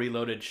they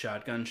reloaded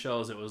shotgun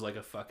shells, it was like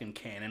a fucking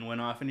cannon went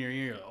off in your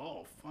ear. You're like,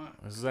 oh, fuck.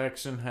 It was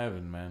action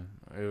heaven, man.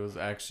 It was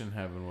action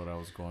heaven what I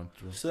was going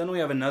through. So then we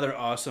have another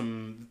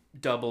awesome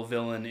double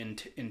villain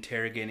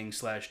interrogating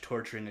 /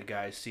 torturing a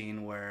guy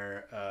scene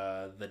where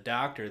the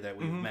doctor that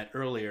we met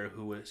earlier,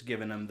 who was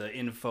giving him the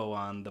info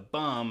on the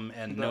bum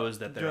and knows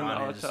that they're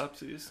on his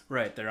autopsies.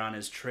 Right, they're on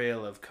his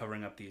trail of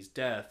covering up these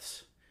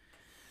deaths.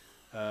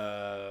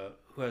 Who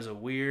has a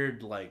weird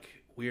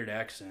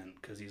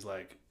accent because he's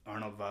like,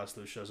 Arnold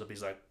Vosloo shows up.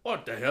 He's like,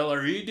 "What the hell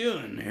are you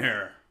doing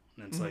here?"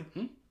 And it's like,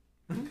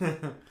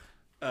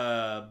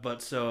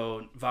 but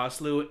so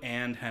Vosloo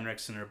and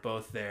Henriksen are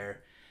both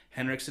there.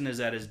 Henriksen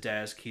is at his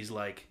desk. He's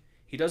like,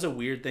 he does a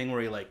weird thing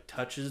where he like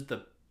touches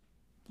the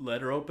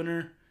letter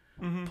opener,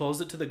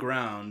 pulls it to the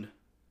ground.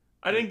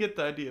 I didn't get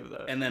the idea of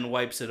that. And then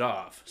wipes it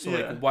off. So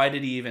like, why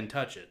did he even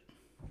touch it?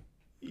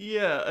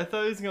 Yeah, I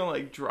thought he was gonna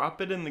like drop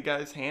it in the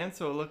guy's hand,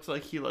 so it looks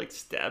like he like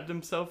stabbed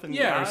himself in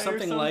the eye or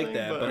something like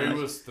that. But he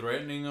was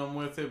threatening him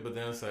with it, but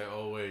then it's like,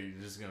 oh wait,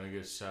 you're just gonna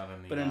get shot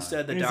in the eye. But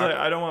instead, he's like,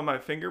 I don't want my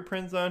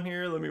fingerprints on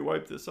here. Let me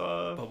wipe this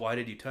off. But why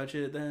did you touch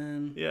it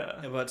then?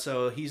 Yeah. But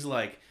so he's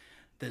like,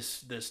 this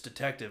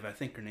detective, I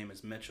think her name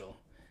is Mitchell,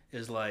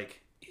 is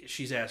like,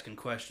 she's asking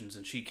questions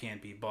and she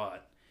can't be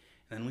bought.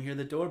 And then we hear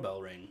the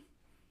doorbell ring,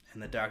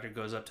 and the doctor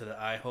goes up to the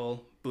eye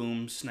hole,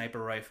 boom,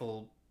 sniper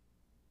rifle.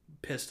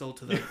 Pistol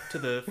to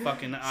the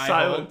fucking eye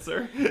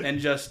silencer hole,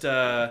 and just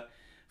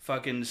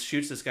fucking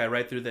shoots this guy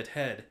right through the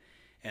head.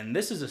 And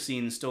this is a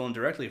scene stolen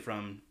directly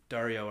from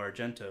Dario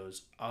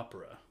Argento's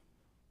Opera.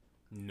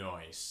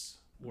 Nice.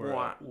 Where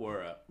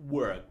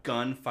a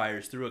gun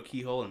fires through a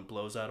keyhole and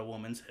blows out a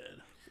woman's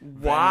head.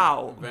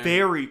 Wow,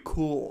 very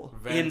cool.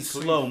 In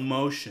slow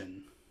motion.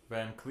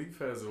 Van Cleef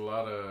has a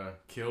lot of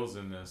kills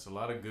in this, a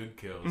lot of good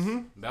kills.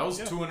 That was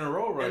 2 in a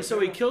row, right? And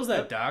so he kills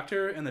that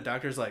doctor, and the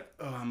doctor's like,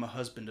 "Oh, I'm a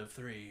husband of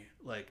 3,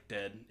 like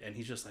dead." And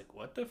he's just like,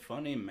 "What the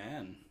funny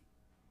man?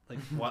 Like,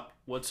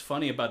 what's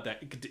funny about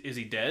that? Is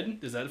he dead?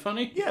 Is that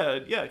funny?"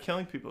 Yeah,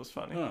 killing people is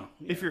funny. Oh,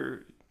 yeah. If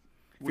you're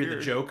the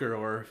Joker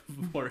or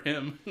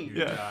him,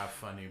 you die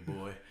funny,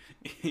 boy.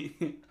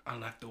 I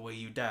like the way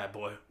you die,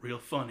 boy. Real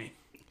funny.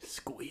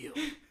 Squeal.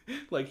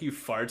 Like he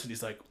farts and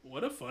he's like,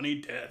 "What a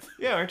funny death."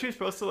 Yeah, aren't you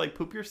supposed to like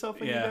poop yourself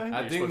when you die?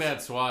 I think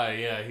that's why.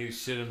 Yeah, he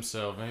shit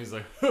himself and he's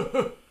like,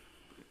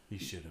 he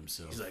shit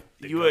himself. He's like,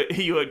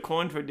 you had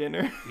corn for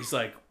dinner. He's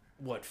like,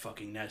 "What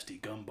fucking nasty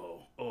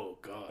gumbo? Oh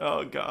god."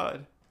 Oh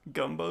god,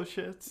 gumbo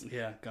shits.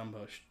 Yeah,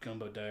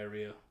 gumbo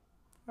diarrhea.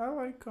 I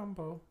like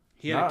gumbo.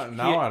 He had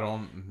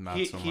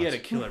He had a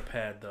killer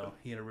pad though.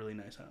 He had a really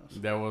nice house.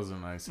 That was a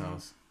nice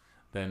house.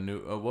 That new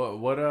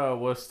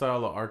what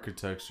style of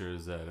architecture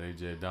is that,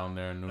 AJ, down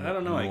there in New Orleans? I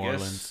don't know.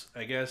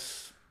 I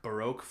guess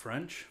Baroque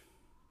French.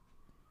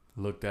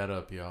 Look that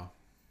up, y'all.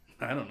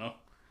 I don't know.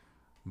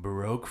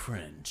 Baroque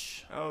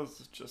French. I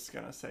was just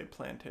gonna say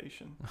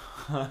plantation.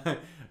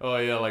 Oh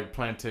yeah, like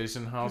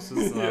plantation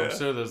houses. Yeah. I'm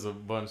sure there's a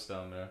bunch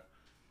down there.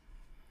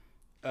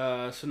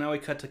 So now we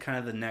cut to kind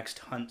of the next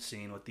hunt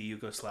scene with the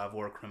Yugoslav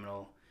war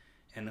criminal.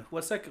 And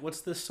what's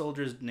this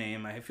soldier's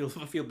name? I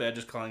feel bad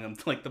just calling him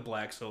like the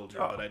black soldier,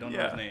 but I don't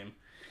know his name.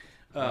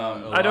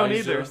 I don't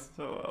either.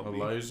 So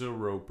Elijah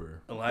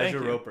Roper. Elijah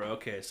Roper.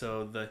 Okay,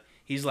 so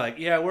he's like,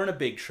 yeah, we're in a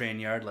big train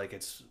yard, like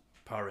it's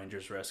Power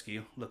Rangers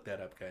Rescue. Look that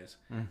up, guys.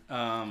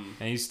 And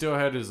he still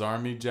had his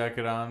army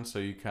jacket on, so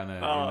you kind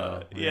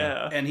of,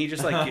 yeah. And he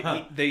just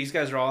like these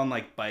guys are all on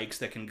like bikes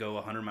that can go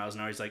 100 miles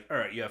an hour. He's like, all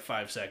right, you have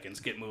 5 seconds,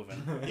 get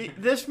moving.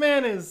 This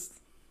man is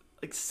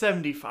like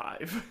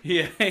 75.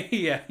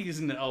 Yeah, he's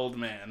an old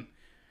man.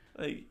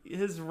 Like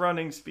his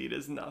running speed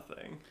is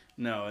nothing.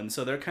 No, and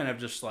so they're kind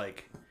of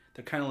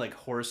like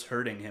horse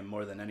herding him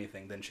more than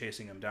anything than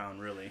chasing him down,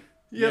 really.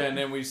 Yeah, and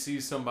then we see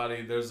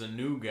somebody, there's a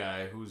new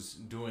guy who's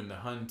doing the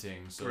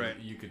hunting, so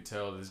you could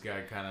tell this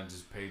guy kind of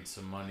just paid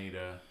some money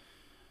to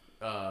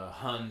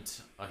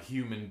hunt a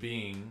human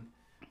being,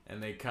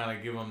 and they kind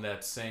of give him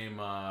that same,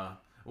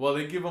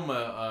 they give him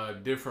a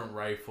different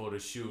rifle to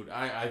shoot.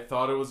 I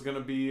thought it was going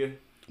to be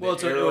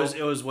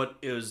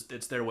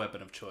it's their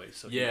weapon of choice.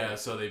 So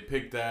so they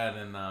picked that,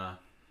 and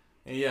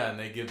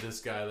they give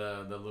this guy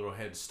the little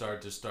head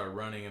start to start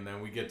running, and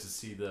then we get to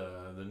see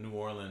the New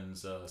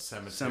Orleans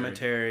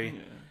cemetery.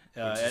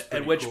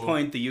 At which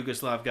point the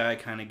Yugoslav guy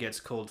kind of gets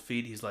cold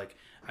feet. He's like,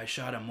 "I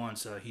shot him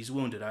once. He's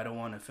wounded. I don't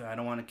want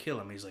to kill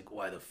him." He's like,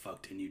 "Why the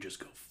fuck didn't you just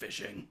go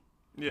fishing?"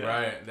 Yeah,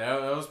 right.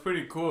 That was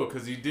pretty cool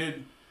because he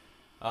did.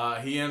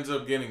 He ends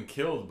up getting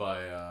killed by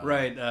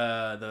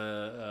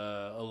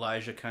the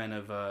Elijah kind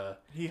of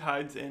he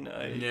hides in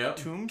a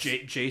tomb.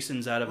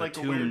 Jason's out of like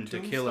a tomb to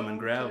kill him and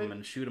grab him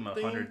and shoot him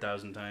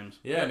 100,000 times.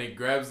 Yeah, and he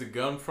grabs the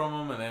gun from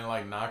him and then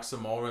like knocks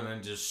him over and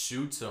then just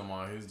shoots him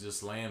while he's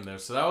just laying there.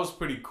 So that was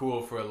pretty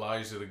cool for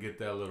Elijah to get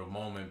that little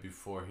moment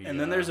before he. And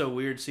then there's a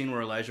weird scene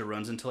where Elijah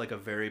runs into like a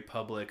very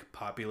public,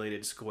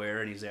 populated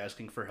square and he's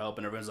asking for help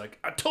and everyone's like,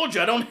 "I told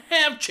you I don't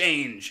have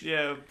change."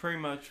 Yeah, pretty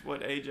much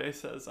what AJ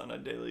says on a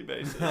daily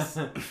basis.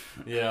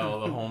 Yeah,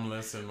 all the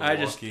homeless in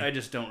Milwaukee. I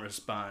just don't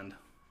respond.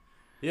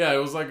 Yeah, it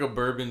was like a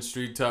Bourbon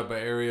Street type of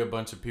area. A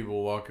bunch of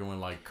people walking with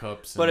like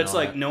cups. But it's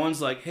like no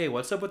one's like, "Hey,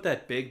 what's up with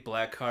that big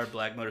black car,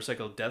 black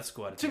motorcycle death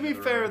squad?" To be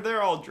fair,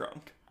 they're all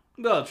drunk.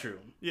 Well, true.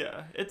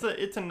 Yeah, it's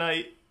a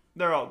night.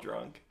 They're all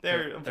drunk.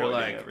 They're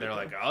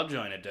like, "I'll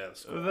join a death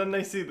squad." But then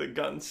they see the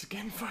guns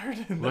getting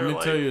fired. And let me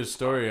tell you a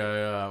story.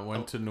 I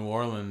went to New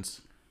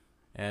Orleans.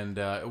 And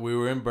we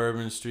were in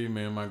Bourbon Street,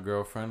 me and my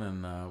girlfriend,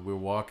 and we were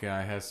walking.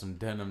 I had some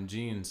denim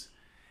jeans.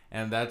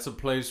 And that's a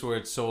place where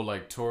it's so,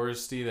 like,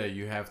 touristy that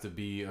you have to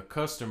be a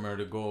customer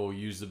to go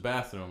use the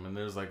bathroom. And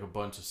there's, like, a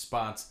bunch of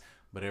spots,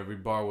 but every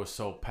bar was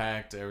so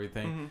packed,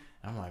 everything. Mm-hmm.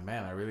 I'm like,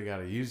 man, I really got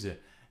to use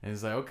it. And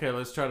he's like, okay,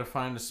 let's try to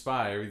find a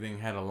spot. Everything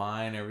had a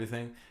line,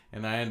 everything.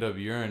 And I end up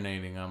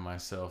urinating on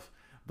myself.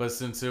 But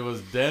since it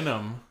was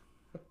denim...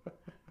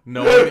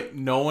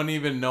 No one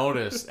even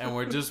noticed, and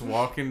we're just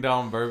walking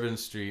down Bourbon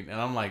Street, and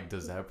I'm like,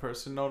 does that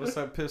person notice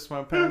I pissed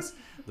my pants?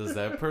 Does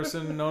that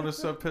person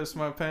notice I pissed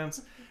my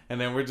pants? And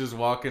then we're just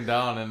walking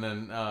down, and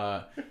then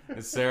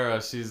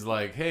Sarah, she's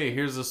like, hey,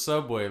 here's a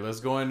Subway.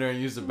 Let's go in there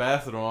and use the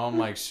bathroom. I'm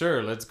like,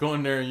 sure, let's go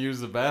in there and use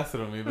the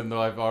bathroom, even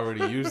though I've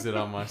already used it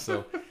on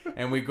myself.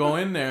 And we go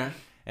in there,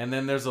 and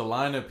then there's a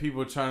line of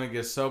people trying to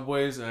get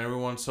Subways, and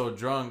everyone's so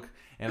drunk.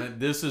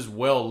 And this is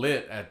well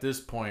lit at this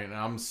point. And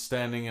I'm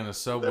standing in a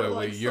Subway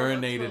with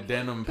urinated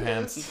denim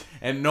pants,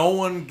 and no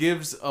one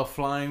gives a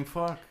flying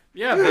fuck.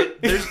 Yeah,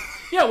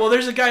 but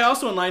there's a guy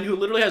also in line who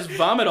literally has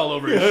vomit all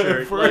over his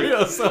shirt. For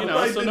real, so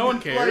no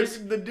one cares.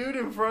 Like the dude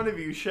in front of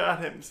you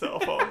shot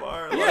himself,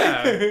 Omar.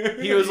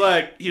 Yeah, he was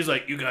like,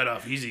 you got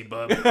off easy,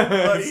 bub. He's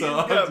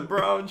got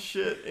brown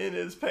shit in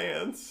his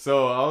pants.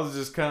 So I was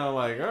just kind of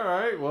like, all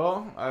right,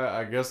 well,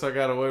 I guess I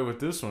got away with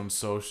this one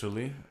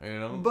socially, you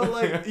know. But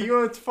like,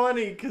 it's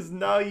funny because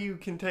now you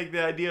can take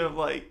the idea of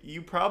like,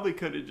 you probably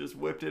could have just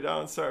whipped it out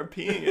and started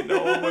peeing, and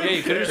no one would. Yeah,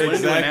 you could have just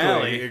went into an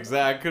alley.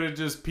 Exactly. I could have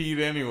just peed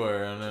anywhere,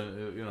 and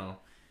then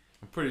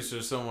I'm pretty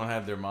sure someone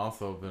had their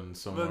mouth open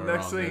somewhere. But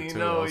next thing you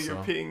know, you're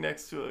peeing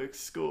next to a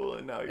school,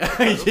 and now you're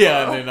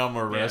yeah, and then I'm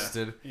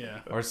arrested. Yeah.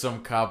 Or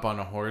some cop on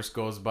a horse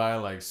goes by,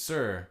 like,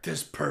 sir,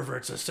 this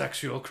pervert's a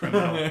sexual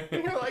criminal.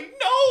 And you're like,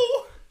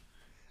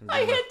 no,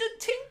 I had to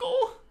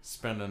tinkle.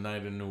 Spend a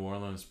night in New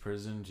Orleans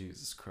prison,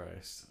 Jesus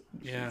Christ.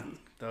 Yeah,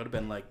 that would have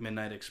been like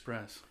Midnight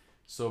Express.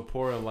 So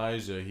poor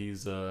Elijah,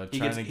 he's trying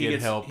to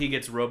get help. He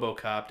gets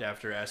RoboCopped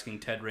after asking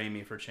Ted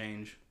Raimi for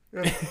change.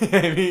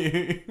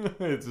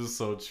 It's just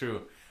so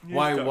true.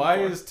 Why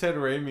is Ted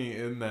Raimi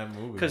in that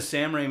movie? Because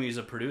Sam Raimi's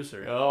a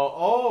producer.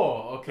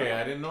 Oh, okay,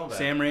 I didn't know that.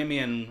 Sam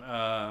Raimi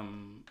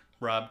and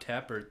Rob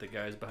Tappert, the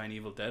guys behind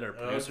Evil Dead, are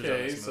producers of this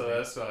movie. So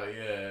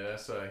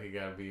that's why he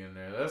got to be in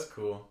there. That's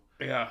cool.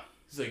 Yeah.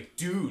 He's like,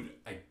 dude,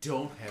 I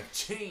don't have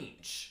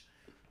change.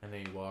 And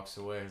then he walks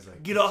away. He's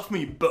like, get off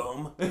me,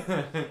 bum.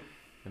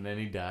 And then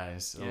he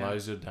dies. Yeah.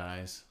 Elijah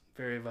dies.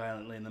 Very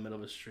violently in the middle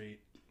of a street.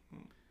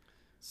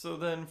 So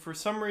then, for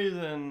some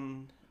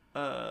reason,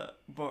 I'm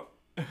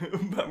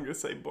going to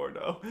say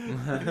Bordeaux.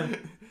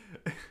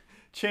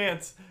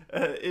 Chance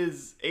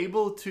is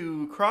able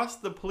to cross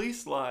the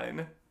police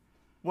line.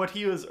 What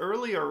he was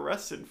earlier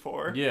arrested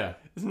for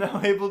is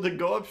now able to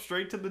go up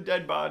straight to the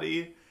dead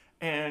body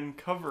and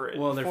cover it.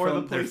 Well,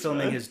 they're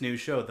filming his new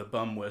show, The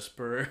Bum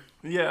Whisperer.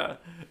 Yeah,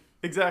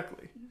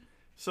 exactly.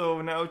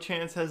 So now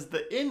Chance has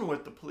the in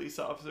with the police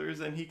officers,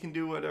 and he can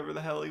do whatever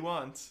the hell he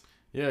wants.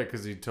 Yeah,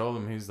 because he told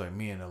him, he's like,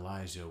 me and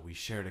Elijah, we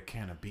shared a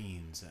can of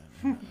beans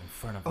in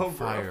front of a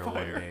Over a fire one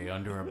fire. day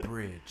under a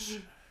bridge.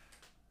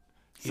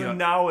 So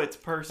now it's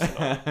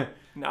personal.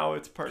 Now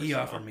it's personal. He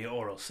offered me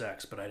oral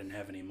sex, but I didn't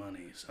have any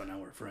money, so now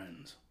we're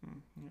friends.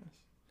 Yes.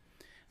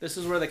 This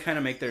is where they kind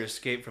of make their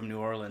escape from New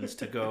Orleans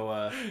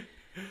to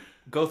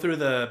go through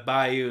the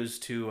bayous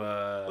to.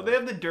 Well, they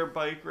have the dirt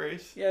bike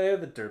race. Yeah, they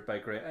have the dirt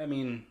bike race. I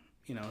mean,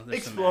 you know,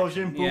 there's some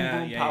Explosion, action.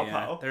 boom, boom, pow,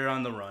 pow. They're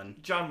on the run.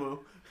 John Woo.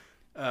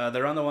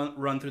 They're on the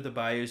run through the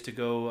bayous to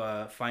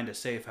go find a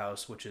safe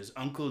house, which is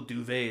Uncle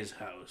Duvet's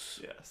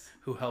house. Yes.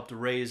 Who helped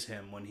raise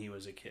him when he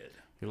was a kid.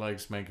 He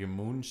likes making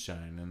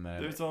moonshine in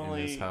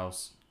his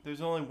house.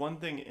 There's only one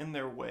thing in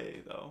their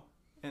way, though,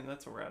 and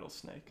that's a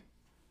rattlesnake.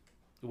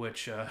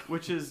 Which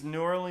is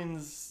New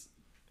Orleans'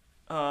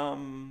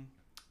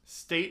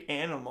 state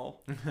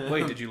animal.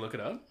 Wait, did you look it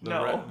up?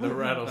 The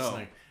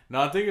rattlesnake.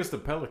 No, I think it's the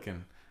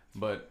pelican,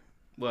 but...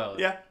 Well...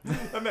 Yeah,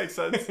 that makes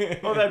sense.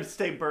 Oh, that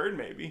state bird,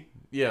 maybe.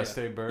 Yeah,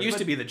 state bird. It used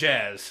to be the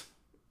jazz.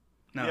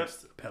 Now Yep. it's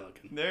the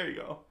pelican. There you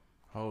go.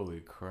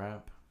 Holy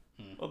crap.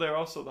 Well, they're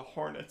also the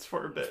hornets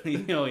for a bit.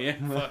 Oh, yeah.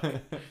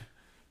 Fuck.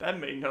 That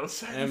made no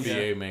sense.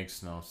 NBA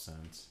makes no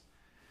sense.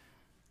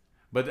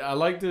 But I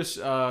like this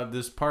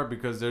this part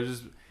because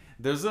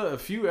there's a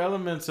few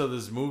elements of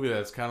this movie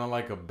that's kind of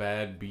like a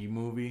bad B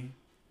movie.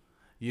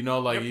 You know,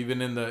 like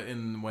even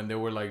in when they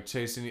were like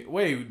chasing.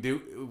 Wait,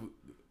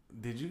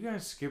 did you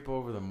guys skip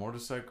over the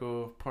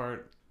motorcycle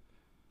part?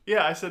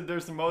 Yeah, I said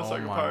there's the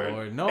motorcycle part.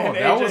 Lord. No, and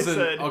that AJ was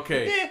said,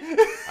 okay.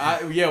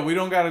 Yeah, we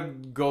don't gotta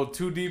go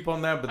too deep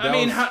on that. But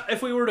that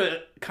if we were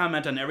to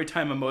comment on every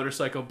time a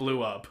motorcycle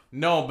blew up,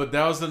 no, but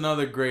that was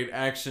another great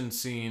action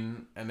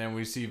scene, and then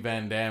we see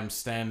Van Damme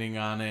standing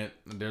on it.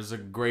 There's a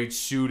great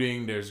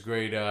shooting. There's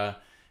great.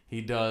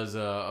 He does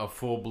a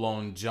full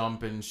blown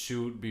jump and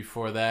shoot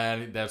before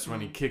that. That's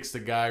when he kicks the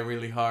guy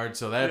really hard.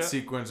 So that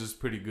sequence is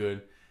pretty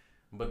good.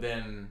 But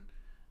then.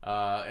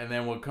 And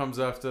then what comes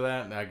after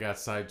that? I got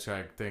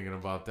sidetracked thinking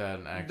about that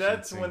in action.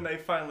 That's when they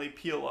finally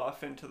peel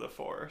off into the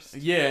forest.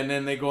 Yeah, and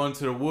then they go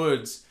into the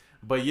woods.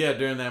 But yeah,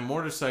 during that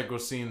motorcycle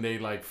scene, they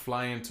like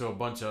fly into a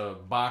bunch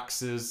of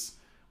boxes,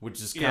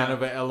 which is kind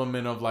of an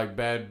element of like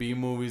bad B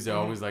movies. They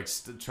always like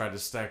try to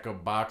stack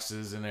up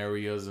boxes in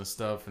areas and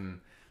stuff, and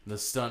the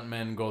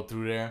stuntmen go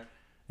through there.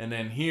 And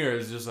then here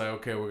it's just like,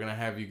 okay, we're gonna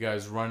have you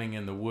guys running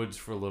in the woods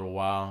for a little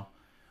while.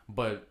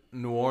 But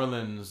New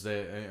Orleans,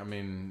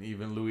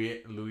 even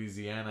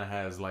Louisiana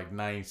has like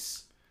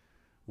nice,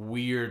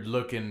 weird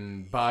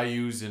looking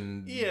bayous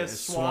and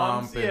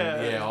swamp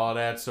and all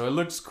that. So it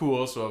looks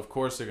cool. So of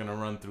course they're gonna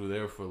run through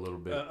there for a little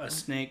bit. A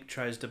snake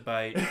tries to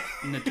bite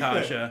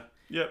Natasha.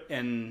 Yep.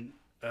 And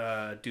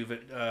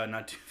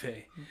Boudreaux.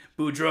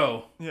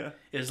 Yeah.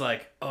 Is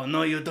like, oh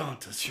no, you don't.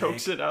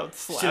 Chokes it out,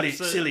 slaps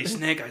silly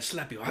snake, I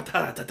slap you.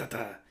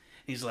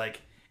 He's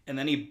like, and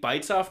then he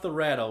bites off the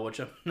rattle, which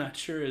I'm not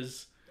sure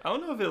is. I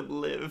don't know if it'll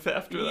live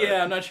after that.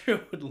 Yeah, I'm not sure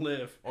it would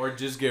live. Or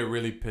just get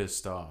really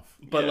pissed off.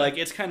 But like,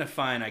 it's kind of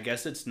fine. I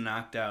guess it's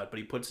knocked out, but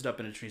he puts it up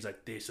in a tree. He's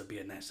like, this will be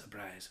a nice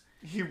surprise.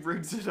 He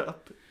rigs it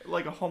up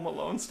like a Home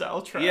Alone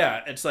style trap.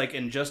 Yeah, it's like,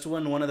 and just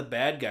when one of the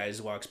bad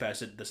guys walks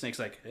past it, the snake's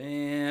like,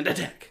 and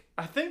attack.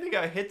 I think the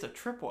guy hits a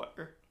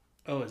tripwire.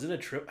 Oh, is it a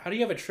trip? How do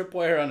you have a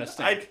tripwire on a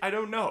snake? I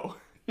don't know.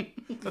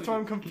 That's why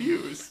I'm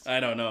confused. I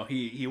don't know.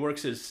 He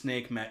works his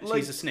snake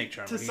he's a snake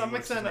charmer. To some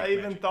extent, I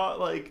even thought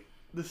like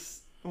this.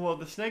 Well,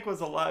 the snake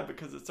was alive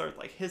because it starts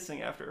like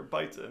hissing after it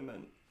bites it, and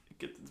then it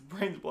gets its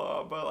brains blow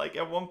out. But like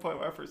at one point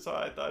when I first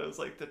saw it, I thought it was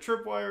like the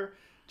tripwire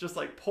just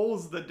like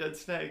pulls the dead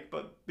snake,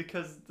 but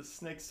because the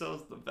snake still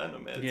has the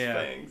venom in its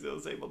fangs, it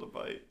was able to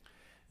bite.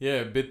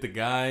 Yeah, it bit the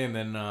guy, and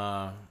then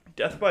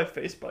death by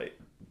face bite.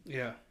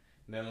 Yeah.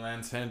 Then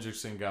Lance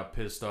Hendrickson got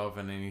pissed off,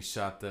 and then he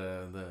shot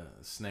the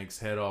snake's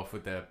head off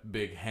with that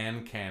big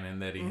hand cannon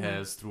that he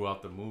has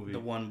throughout the movie. The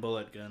one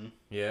bullet gun.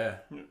 Yeah.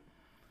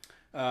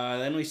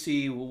 Then we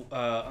see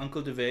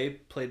Uncle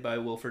Duvet, played by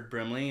Wilford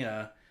Brimley,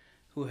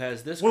 who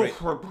has this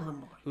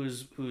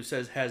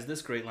has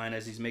this great line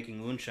as he's making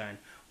moonshine.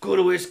 Good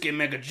whiskey,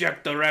 make a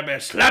jack the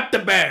rabbit, slap the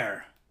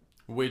bear.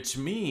 Which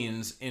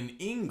means in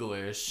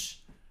English,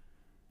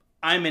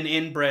 I'm an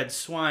inbred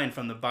swine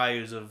from the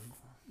bayous of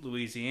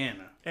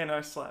Louisiana. And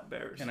I slap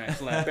bears.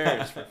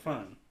 For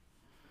fun.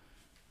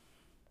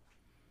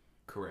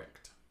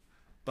 Correct.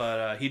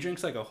 But he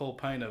drinks like a whole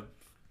pint of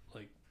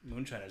like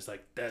moonshine. It's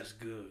like, that's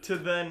good. To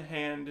then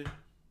hand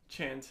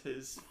Chance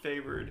his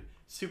favored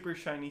super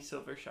shiny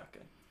silver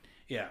shotgun.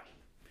 Yeah.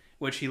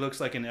 Which he looks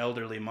like an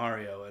elderly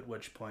Mario, at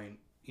which point,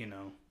 you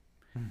know,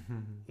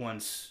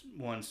 once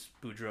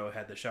Boudreaux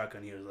had the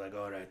shotgun, he was like,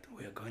 all right,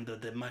 we are going to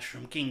the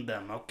Mushroom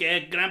Kingdom.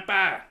 Okay,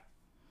 Grandpa?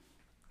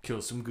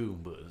 Kill some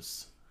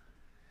Goombas.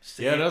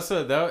 See? Yeah,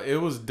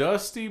 it was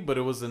dusty, but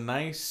it was a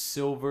nice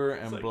silver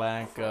and like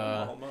black.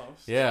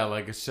 Yeah,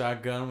 like a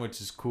shotgun,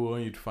 which is cool.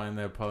 You'd find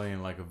that probably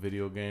in like a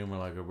video game or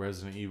like a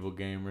Resident Evil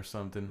game or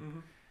something. Mm-hmm.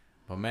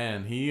 But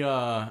man, he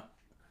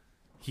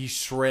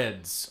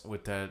shreds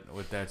with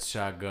that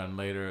shotgun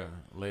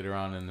later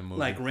on in the movie.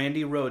 Like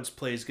Randy Rhoads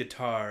plays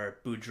guitar,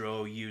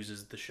 Boudreaux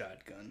uses the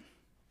shotgun.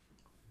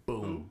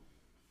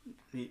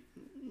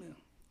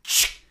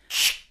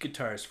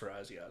 Guitarist for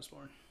Ozzy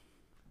Osbourne.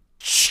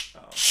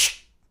 Oh.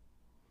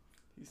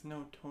 He's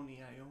no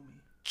Tony Iommi.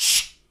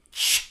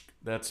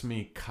 That's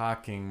me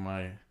cocking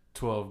my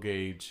 12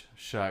 gauge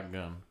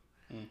shotgun.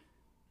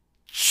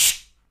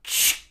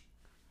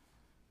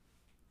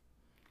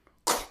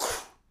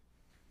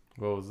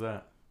 What was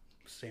that?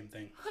 Same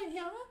thing.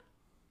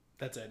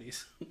 That's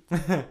Eddie's.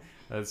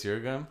 That's your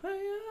gun?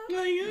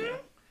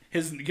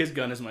 His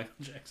gun is Michael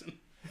Jackson.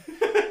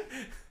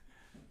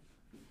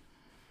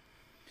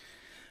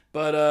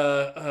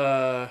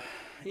 But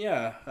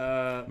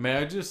yeah. May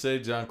I just say,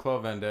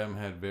 Jean-Claude Van Damme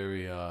had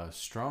very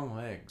strong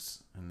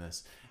legs in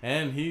this,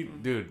 and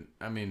dude,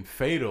 I mean,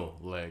 fatal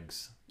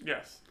legs.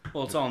 Yes.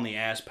 Well, it's all in the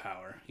ass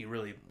power. He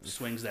really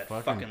swings that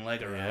fucking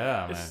leg around.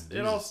 Yeah, man.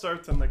 It all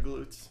starts in the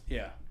glutes.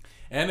 Yeah.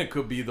 And it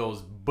could be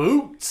those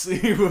boots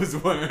he was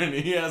wearing.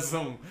 He has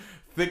some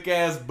thick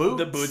ass boots.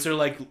 The boots are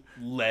like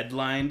lead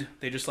lined.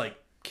 They just like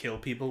kill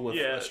people with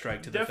a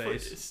strike to the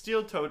face.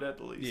 Steel toed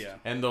at least. Yeah.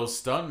 And those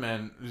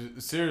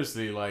stuntmen,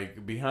 seriously,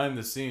 like behind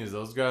the scenes,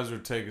 those guys were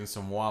taking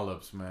some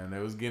wallops, man. They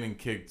was getting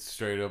kicked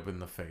straight up in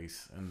the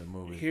face in the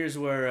movie. Here's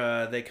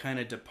where they kind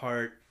of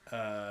depart.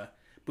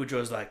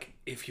 Boudreaux's like,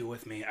 if you're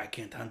with me, I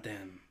can't hunt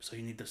them, so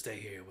you need to stay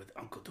here with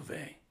Uncle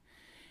Duvet.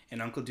 And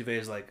Uncle Duvet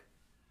is like,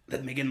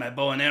 let me get my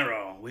bow and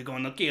arrow. We're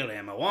going to kill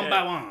him one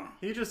by one.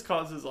 He just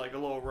causes like a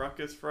little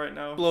ruckus for right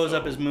now. Blows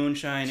up his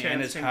moonshine and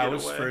his Chance can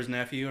house get away. for his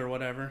nephew or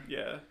whatever.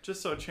 Yeah,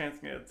 just so Chance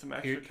can get some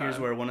extra time. Here's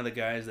where one of the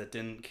guys that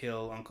didn't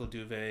kill Uncle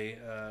Duvet,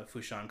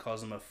 Fushan,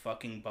 calls him a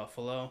fucking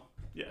buffalo.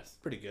 Yes.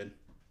 Pretty good.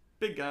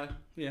 Big guy.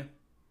 Yeah.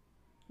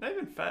 Not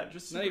even fat,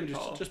 just Not super even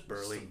tall. just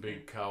burly. Just a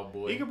big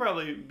cowboy. He could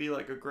probably be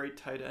like a great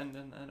tight end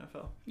in the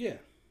NFL. Yeah.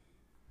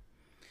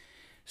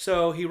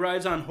 So he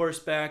rides on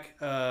horseback.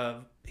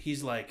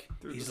 He's like,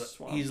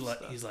 he's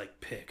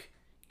like, Pick,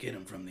 get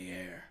him from the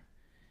air.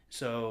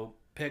 So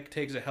Pick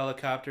takes a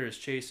helicopter, is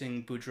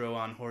chasing Boudreaux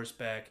on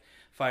horseback,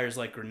 fires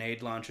like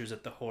grenade launchers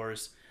at the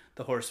horse.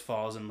 The horse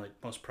falls and like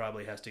most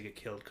probably has to get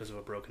killed because of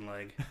a broken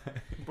leg.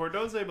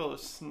 Bordeaux's able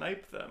to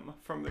snipe them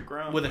from the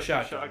ground with a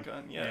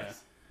shotgun.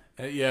 Yes.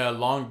 Yeah,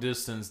 long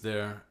distance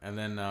there, and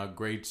then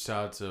great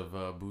shots of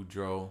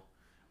Boudreaux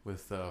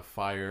with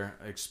fire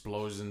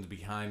explosions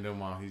behind him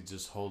while he's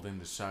just holding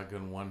the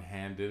shotgun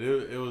one-handed.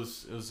 It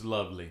was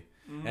lovely,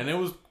 and it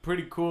was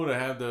pretty cool to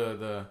have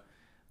the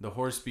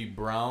horse be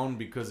brown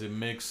because it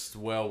mixed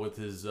well with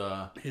his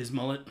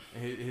mullet,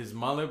 his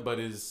mullet, but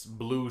his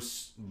blue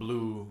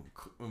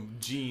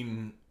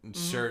jean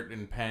shirt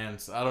and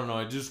pants. I don't know.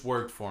 It just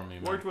worked for me.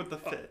 Man. Worked with the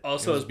fit.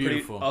 Also, it's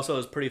beautiful.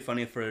 It's pretty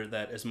funny for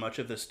that. As much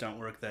of the stunt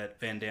work that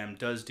Van Damme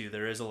does do,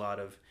 there is a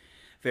lot of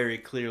very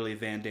clearly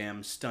Van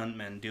Damme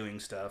stuntmen doing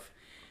stuff,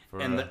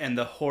 and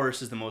the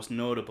horse is the most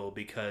notable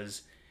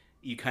because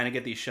you kind of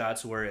get these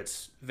shots where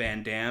it's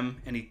Van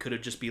Damme and he could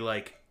have just be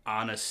like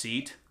on a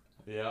seat.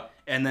 Yeah.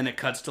 And then it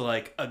cuts to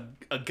like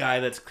a guy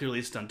that's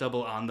clearly stunt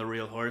double on the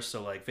real horse.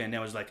 So like Van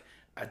Damme was like,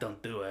 I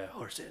don't do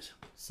horses.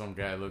 Some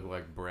guy looked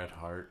like Bret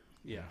Hart.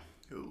 Yeah.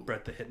 Ooh.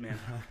 Bret the Hitman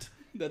Hart.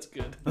 That's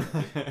good.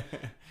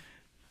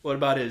 What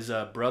about his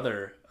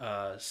brother,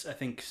 I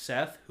think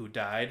Seth, who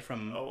died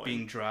from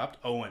being dropped?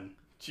 Owen.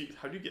 Jeez,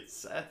 how do you get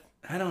Seth?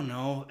 I don't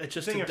know. It's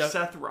just Think of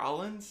Seth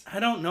Rollins? I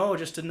don't know.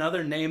 Just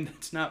another name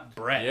that's not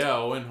Bret. Yeah,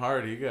 Owen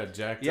Hart. He got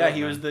jacked up. Yeah,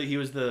 he was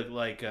the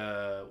like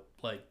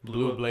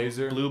Blue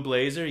Blazer. Blue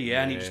Blazer,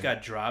 yeah, and he just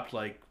got dropped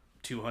like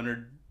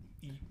 200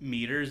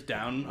 meters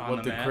down on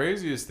the mat. The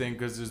craziest thing,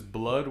 because his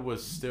blood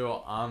was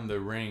still on the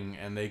ring,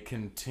 and they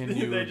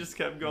continued. They just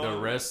kept going. The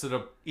rest of the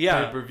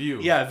pay-per-view.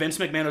 Yeah, Vince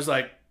McMahon was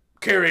like,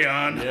 carry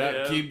on.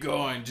 Yeah, keep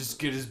going. Just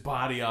get his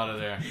body out of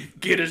there.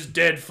 Get his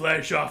dead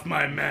flesh off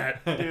my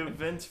mat. Dude,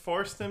 Vince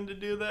forced him to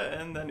do that,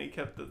 and then he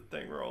kept the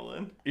thing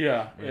rolling.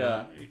 Yeah.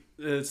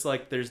 It's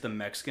like there's the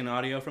Mexican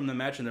audio from the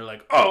match, and they're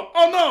like, oh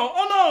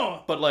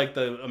no. But like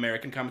the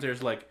American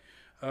commentators like,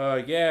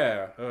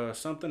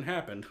 something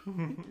happened.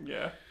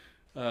 Yeah.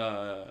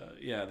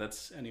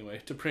 That's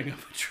anyway to bring up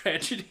a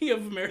tragedy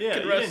of American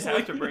wrestling. You didn't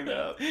have to bring that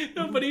up.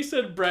 No, but he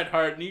said Bret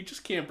Hart, and you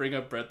just can't bring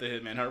up Bret the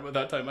Hitman Hart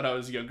without talking about how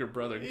his younger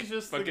brother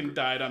fucking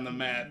died on the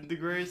mat. The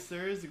greatest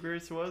there is, the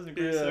greatest was, and the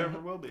greatest there ever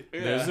will be.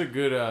 Yeah. There's a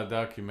good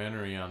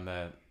documentary on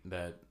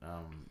that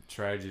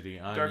tragedy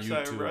on Dark YouTube.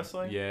 Side of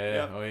Wrestling?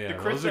 Yeah. Oh yeah. The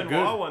Chris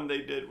Benoit one they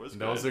did was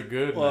good. Those are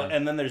good. Well, man.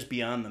 and then there's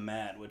Beyond the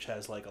Mat, which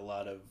has like a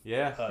lot of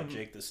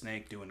Jake the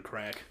Snake doing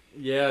crack.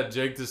 Yeah,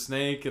 Jake the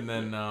Snake, and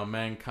then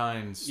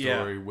Mankind's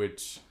story,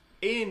 which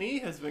A&E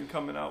has been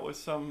coming out with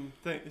some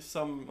like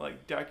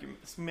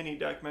mini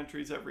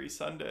documentaries every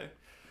Sunday.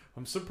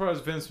 I'm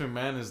surprised Vince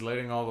McMahon is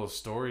letting all those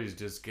stories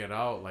just get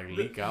out,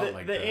 leak out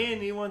like that. The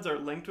A&E ones are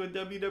linked with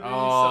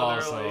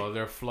WWE, so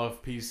they're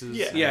fluff pieces.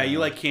 Yeah, you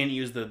can't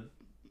use the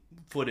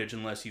footage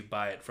unless you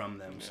buy it from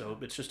them. Yeah. So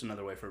it's just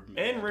another way for.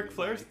 And Ric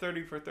Flair's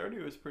 30 for 30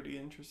 was pretty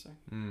interesting.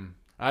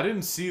 I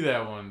didn't see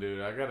that one, dude.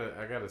 I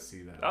gotta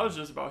see that. That was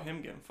just about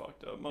him getting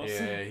fucked up mostly.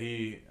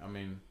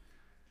 Yeah,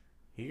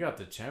 He got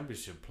the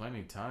championship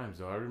plenty times,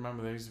 though. I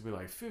remember they used to be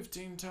like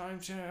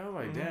 15-time champ. I was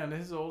like, damn,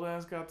 his old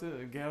ass got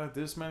it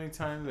this many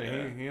times. That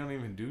he don't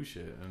even do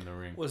shit in the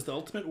ring. Was the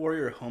Ultimate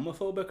Warrior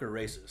homophobic or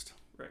racist?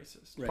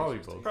 Racist. Probably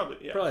both.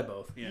 Probably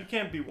both. Yeah. You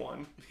can't be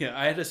one. Yeah,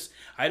 I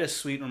had a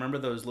sweet. Remember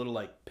those little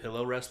like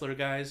pillow wrestler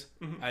guys?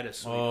 I had a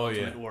sweet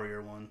Ultimate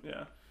Warrior one.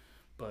 Yeah.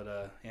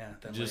 But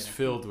then just later.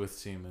 filled with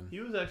semen.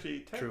 He was actually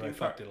tag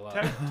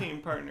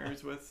team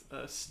partners with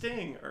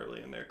Sting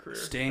early in their career.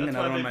 Sting,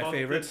 another one of my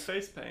favorites.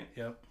 Face paint.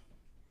 Yep.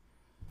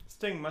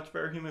 Sting, much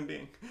better human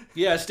being.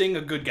 Yeah, Sting,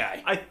 a good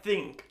guy. I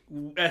think.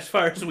 As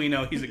far as we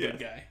know, he's a good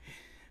guy.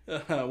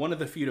 One of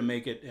the few to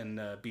make it and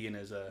be in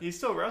his. He's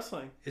still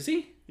wrestling. Is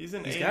he? He's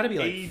in gotta be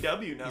like,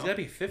 AEW now. He's got to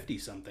be 50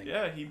 something.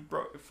 Yeah, he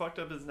fucked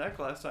up his neck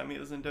last time he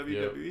was in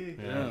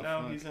WWE. Yeah. And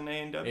now he's in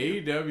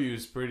AEW. AEW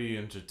is pretty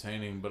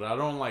entertaining, but I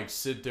don't like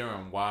sit there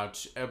and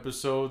watch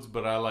episodes,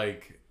 but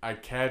I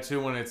catch it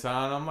when it's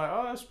on. I'm like,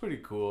 oh, that's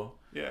pretty cool.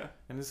 Yeah.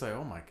 And it's like,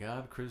 oh my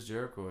God, Chris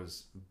Jericho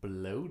is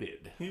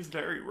bloated. He's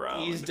very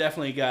round. He's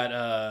definitely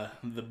got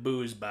the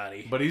booze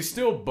body. But he's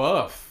still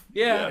buff.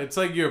 Yeah. It's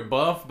like you're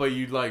buff, but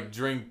you like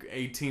drink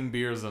 18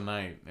 beers a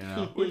night, you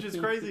know? Which is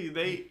crazy.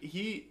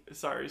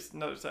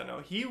 Another side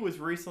note. He was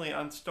recently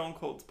on Stone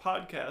Cold's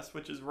podcast,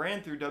 which is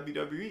ran through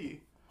WWE.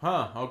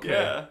 Huh, okay.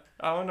 Yeah.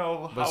 I don't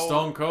know how... But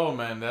Stone Cold,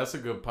 man, that's a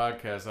good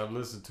podcast. I've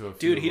listened to a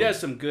few. Dude, he does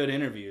some good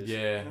interviews.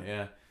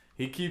 Yeah.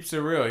 He keeps it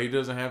real. He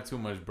doesn't have too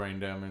much brain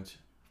damage.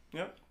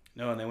 Yep.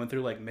 No, and they went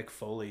through like Mick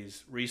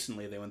Foley's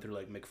recently. They went through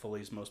like Mick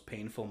Foley's most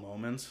painful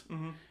moments,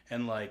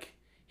 and like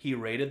he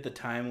rated the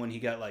time when he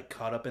got like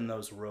caught up in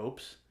those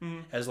ropes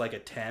as like a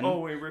 10.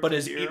 Oh, he ripped but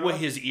his ear off?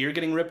 his ear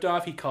getting ripped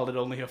off, he called it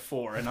only a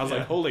 4, and I was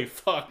like, holy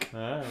fuck.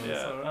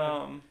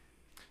 Yeah.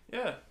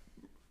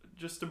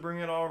 Just to bring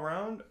it all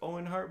around,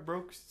 Owen Hart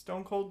broke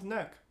Stone Cold's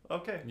neck.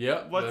 Okay.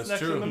 Yeah, what's that's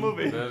next true. in the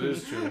movie? That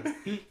is true.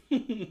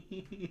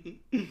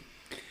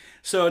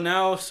 So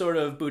now, sort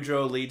of,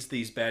 Boudreaux leads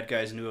these bad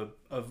guys into,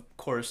 of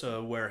course,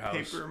 a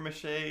warehouse. Paper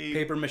mache.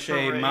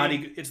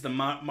 Parade. It's the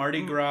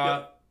Mardi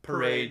Gras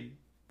parade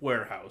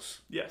warehouse.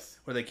 Yes.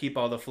 Where they keep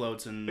all the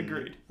floats and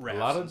Agreed. wraps A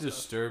lot and of stuff.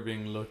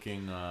 disturbing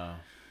looking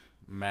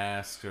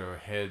masks or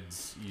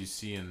heads you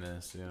see in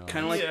this. You know,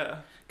 Kind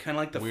of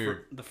like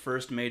the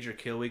first major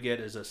kill we get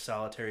is a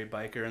solitary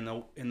biker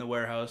in the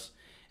warehouse,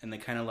 and they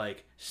kind of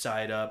like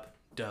side up,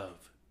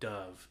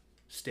 dove,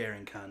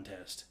 staring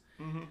contest.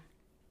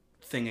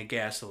 Thing of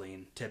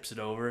gasoline, tips it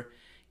over,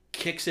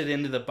 kicks it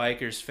into the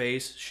biker's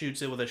face,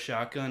 shoots it with a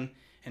shotgun,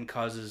 and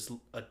causes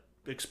a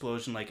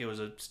explosion like it was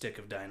a stick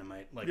of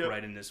dynamite,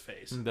 right in his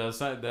face.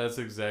 That's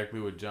exactly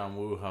what John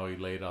Woo, how he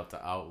laid out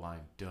the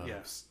outline.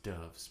 Doves,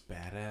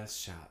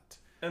 badass shot.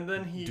 And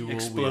then he...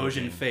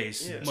 Explosion wielding,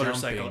 face,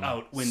 motorcycle jumping,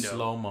 out, window.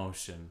 Slow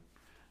motion.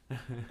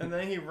 And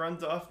then he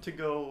runs off to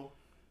go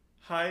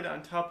hide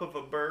on top of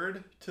a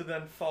bird to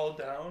then fall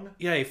down.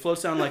 Yeah, he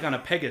floats down like on a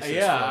Pegasus.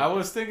 Yeah, float. I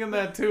was thinking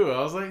that too.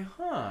 I was like,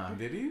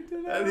 did he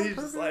do that? And he's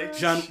just like...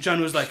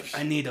 John was like,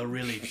 I need a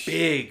really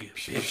big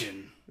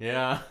pigeon.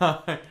 Yeah.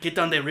 Get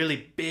on that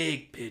really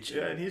big pigeon.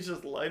 Yeah, and he's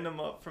just lighting them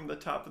up from the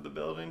top of the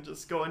building,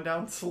 just going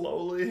down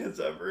slowly as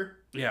ever.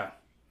 Yeah.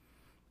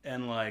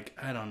 And like,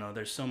 I don't know,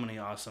 there's so many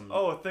awesome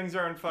things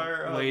are on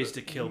fire. ways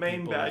to kill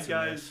main people. bad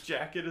guy's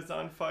jacket is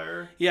on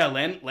fire. Yeah,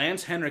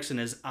 Lance Henriksen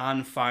is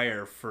on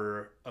fire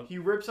for... He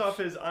rips off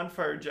his on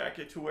fire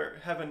jacket to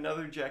have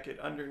another jacket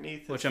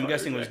underneath. Which I'm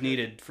guessing was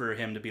needed for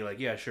him to be like,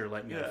 yeah, sure,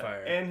 light me on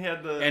fire. And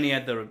he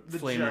had the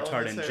flame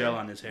retardant gel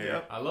on his hair.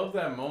 Yep. I love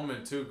that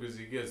moment too because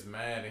he gets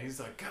mad and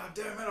he's like, God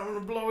damn it, I'm gonna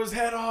blow his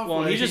head off.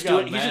 Well, Like,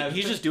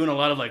 he's just doing a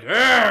lot of like.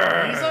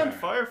 He's on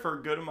fire for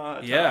a good amount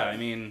of time. Yeah, I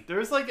mean,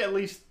 there's like at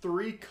least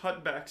 3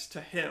 cutbacks to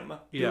him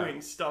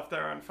doing stuff that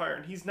are on fire,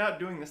 and he's not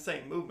doing the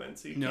same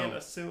movements. So you can't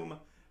assume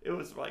it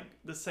was like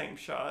the same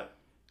shot,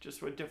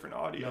 just with different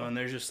audio. No, and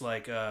there's just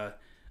like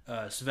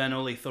Sven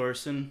Ole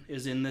Thorsen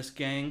is in this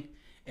gang,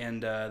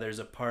 and there's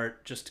a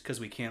part, just because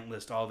we can't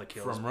list all the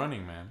kills from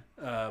Running Man.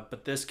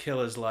 But this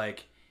kill is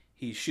like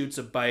he shoots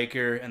a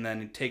biker and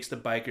then he takes the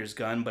biker's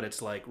gun, but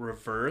it's like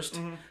reversed.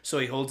 So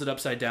he holds it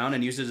upside down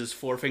and uses his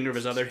forefinger of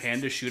his other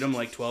hand to shoot him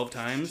like 12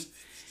 times,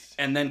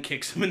 and then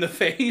kicks him in the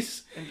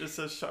face and just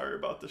says sorry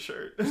about the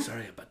shirt.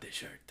 Sorry about the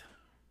shirt.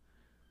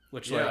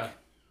 Which like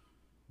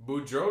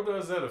Boudreaux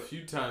does that a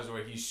few times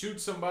where he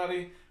shoots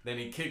somebody, then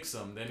he kicks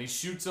them, then he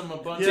shoots them a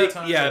bunch of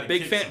times. Yeah,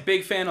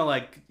 big fan of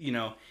like,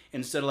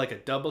 instead of like a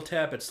double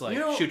tap, it's like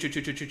shoot,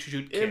 kick.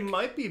 It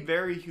might be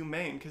very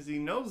humane because he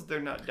knows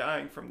they're not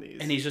dying from these,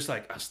 and he's just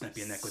like, I'll snap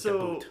your neck with the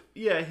boot.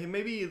 Yeah, he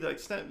maybe like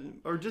snap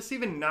or just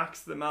even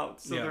knocks them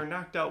out, so they're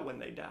knocked out when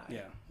they die.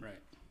 Yeah, right.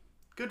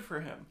 Good for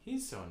him.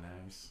 He's so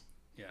nice.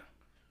 Yeah.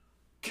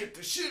 Get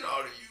the shit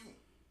out of you.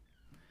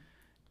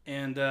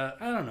 And I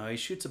don't know. He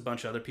shoots a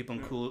bunch of other people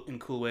in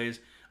cool ways.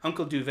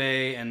 Uncle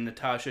Duvet and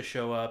Natasha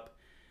show up.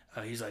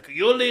 He's like,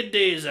 "You lead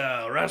these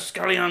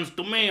rascallions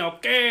to me,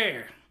 okay?"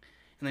 And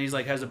then he's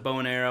like, has a bow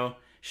and arrow,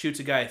 shoots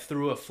a guy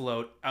through a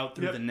float out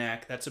through the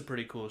neck. That's a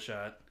pretty cool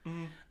shot.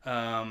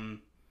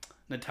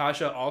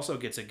 Natasha also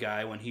gets a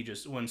guy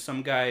when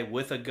some guy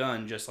with a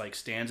gun just like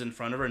stands in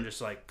front of her and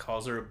just like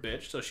calls her a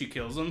bitch, so she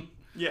kills him.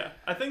 Yeah,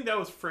 I think that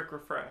was Frick or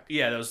Frack.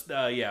 Yeah, that was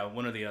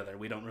one or the other.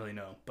 We don't really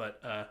know,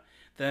 but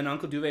then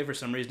Uncle Duvet for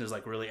some reason is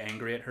like really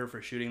angry at her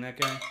for shooting that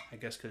guy. I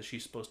guess because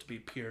she's supposed to be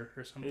pure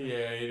or something.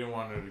 Yeah, he didn't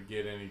want her to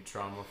get any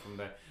trauma from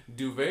that.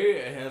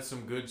 Duvet had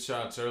some good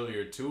shots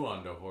earlier too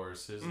on the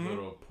horse. His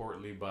little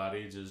portly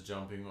body just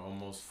jumping,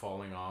 almost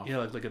falling off. Yeah,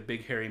 looked like a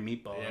big hairy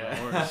meatball on a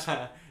horse.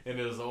 In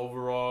his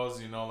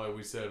overalls, like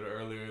we said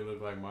earlier, he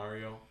looked like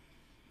Mario.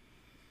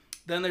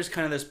 Then there's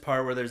kind of this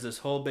part where there's this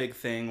whole big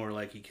thing where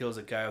like he kills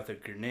a guy with a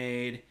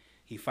grenade.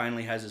 He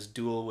finally has his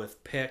duel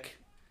with Pick.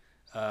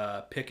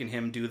 Pick and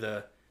him do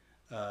the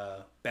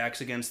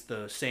backs against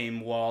the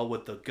same wall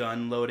with the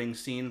gun loading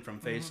scene from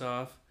Face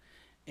Off.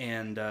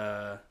 And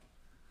they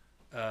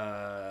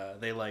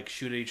like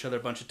shoot at each other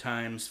a bunch of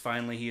times.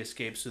 Finally he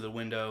escapes through the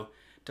window,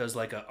 does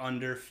like a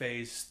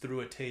underface through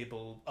a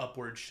table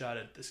upward shot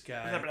at this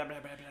guy.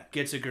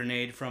 Gets a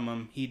grenade from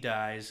him. He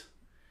dies.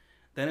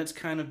 Then it's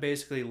kind of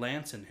basically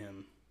Lance and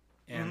him.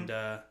 And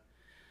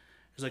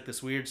there's like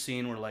this weird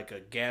scene where like a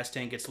gas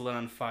tank gets lit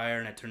on fire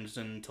and it turns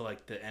into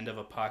like the end of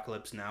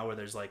Apocalypse Now, where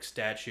there's like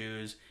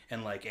statues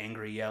and like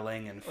angry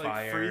yelling and like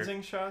fire.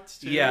 Freezing shots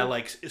too? Yeah,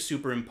 like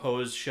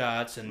superimposed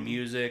shots and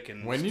music.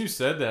 And when you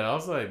said that, I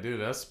was like,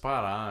 dude, that's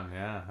spot on.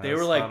 Yeah, they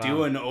were like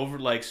doing over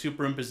like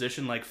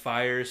superimposition, like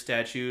fire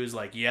statues,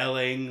 like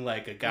yelling,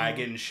 like a guy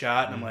getting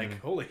shot, and I'm like,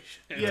 holy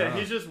shit. Yeah,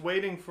 he's just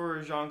waiting for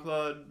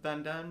Jean-Claude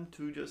Van Damme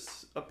to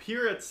just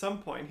appear at some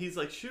point. He's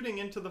like shooting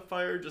into the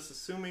fire, just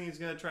assuming he's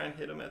gonna try and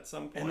hit him at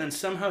some point. And then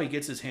somehow he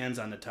gets his hands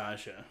on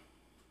Natasha.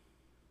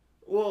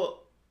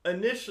 Well,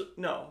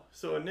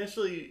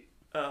 initially,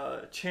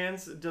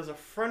 Chance does a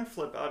front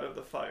flip out of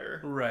the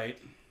fire. Right.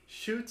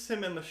 Shoots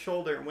him in the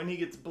shoulder, and when he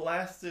gets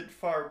blasted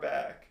far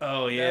back.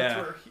 Oh,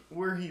 yeah. That's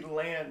where he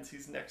lands.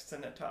 He's next to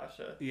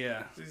Natasha.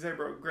 Yeah. So he's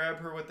able to grab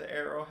her with the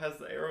arrow, has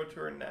the arrow to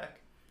her neck.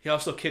 He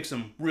also kicks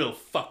him real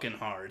fucking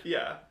hard.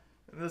 Yeah.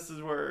 And this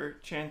is where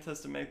Chance has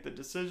to make the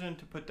decision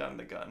to put down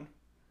the gun.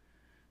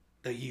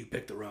 That you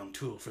picked the wrong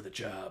tool for the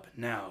job.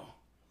 Now,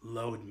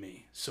 load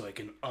me so I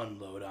can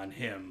unload on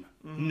him.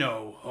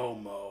 No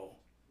homo.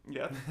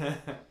 Yep.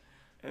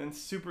 And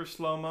super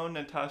slow-mo,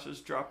 Natasha's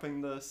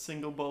dropping the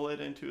single bullet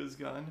into his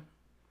gun.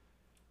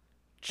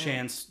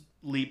 Chance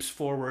leaps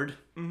forward.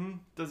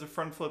 Does a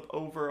front flip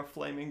over a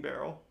flaming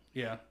barrel.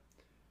 Yeah.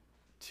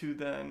 To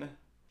then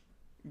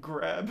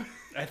grab.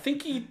 I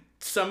think he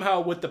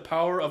somehow, with the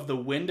power of the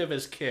wind of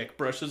his kick,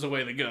 brushes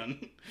away the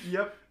gun.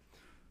 Yep.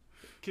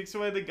 Kicks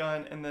away the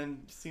gun and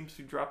then seems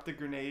to drop the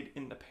grenade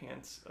in the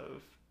pants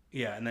of...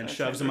 Yeah, and then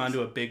shoves him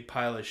onto a big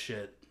pile of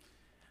shit.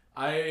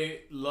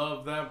 I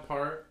love that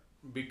part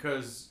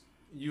because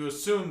you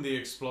assume the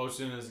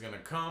explosion is going to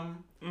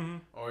come,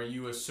 or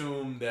you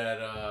assume that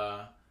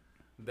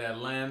that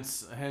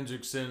Lance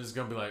Hendrickson is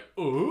going to be like,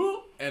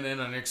 ooh, and then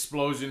an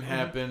explosion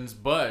happens,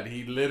 but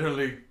he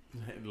literally...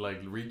 like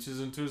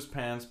reaches into his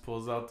pants,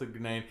 pulls out the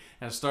grenade,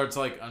 and starts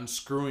like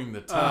unscrewing the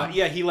top.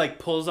 Yeah, he like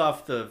pulls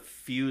off the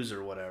fuse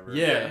or whatever.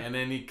 Yeah, and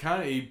then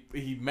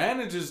he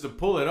manages to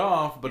pull it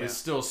off, but it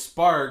still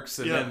sparks,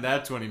 and then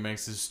that's when he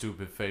makes his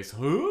stupid face,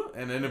 huh?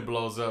 And then it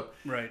blows up.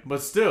 Right.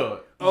 But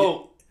still,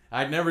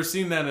 I'd never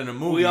seen that in a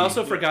movie. We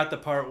also forgot the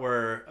part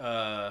where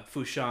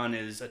Fushan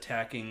is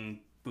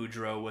attacking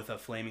Boudreaux with a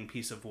flaming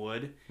piece of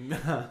wood, and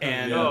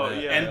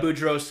and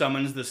Boudreaux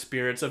summons the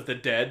spirits of the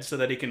dead so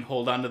that he can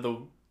hold onto the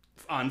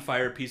on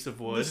fire piece of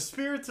wood. The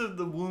spirits of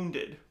the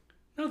wounded.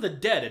 No, the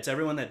dead. It's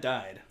everyone that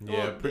died.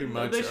 Yeah, pretty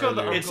much. They show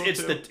the uncle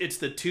it's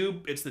the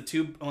two.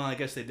 Well, I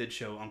guess they did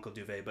show Uncle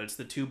Duvet, but it's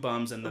the two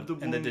bums and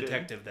the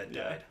detective that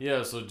died.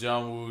 Yeah, so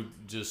John Woo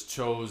just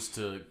chose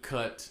to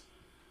cut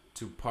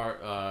to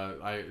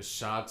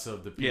shots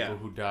of the people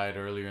who died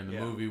earlier in the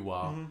movie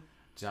while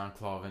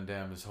Jean-Claude Van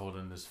Damme is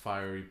holding this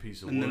fiery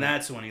piece of wood. And then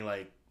that's when he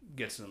like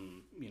gets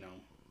him,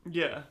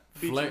 Yeah.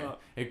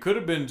 It could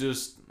have been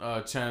just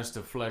a chance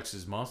to flex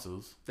his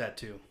muscles. That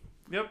too.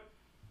 Yep.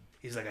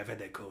 He's like, I've had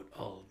that coat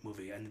all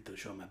movie. I need to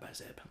show my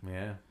bicep.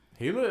 Yeah.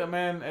 He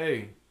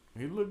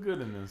looked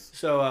good in this.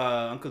 So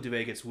Uncle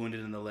Duvet gets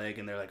wounded in the leg,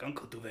 and they're like,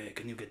 Uncle Duvet,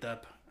 can you get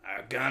up?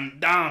 I can't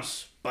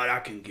dance, but I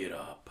can get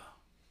up.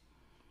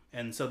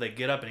 And so they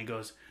get up, and he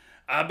goes,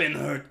 I've been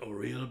hurt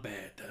real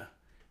bad.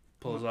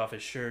 Pulls off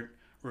his shirt,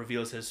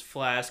 reveals his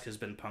flask has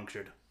been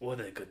punctured. What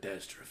a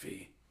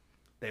catastrophe.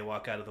 They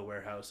walk out of the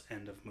warehouse.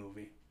 End of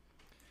movie.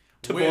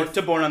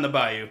 To Born on the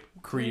Bayou.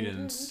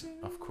 Credence,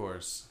 of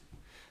course.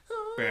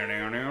 And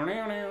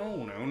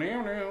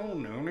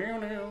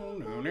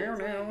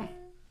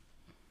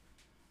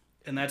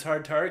that's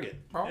Hard Target.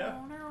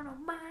 Yeah.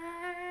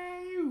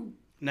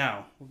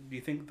 Now, do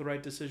you think the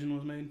right decision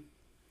was made?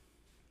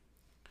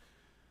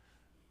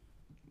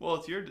 Well,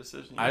 it's your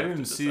decision. I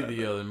didn't see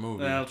the other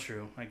movie. Well,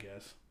 true, I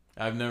guess.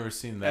 I've never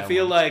seen that. I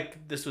feel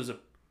like this was a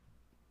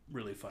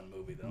really fun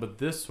movie, though. But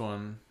this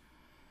one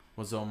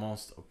was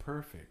almost a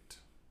perfect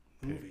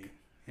movie. Pick.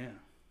 Yeah.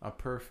 A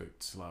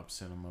perfect Slop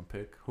Cinema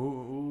pick.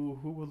 Who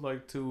would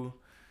like to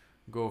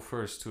go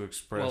first to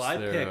express Well, I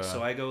their, picked,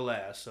 so I go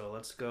last. So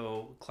let's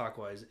go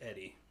clockwise.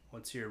 Eddie,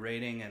 what's your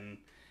rating and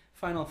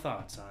final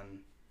thoughts on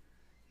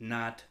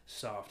Not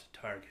Soft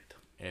Target?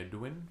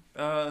 Edwin?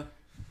 Uh,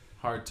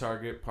 Hard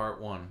Target Part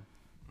 1.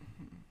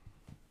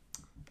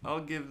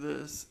 I'll give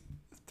this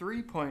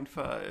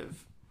 3.5.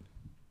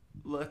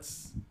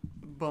 Let's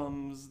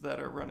bums that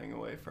are running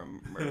away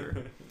from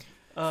murder.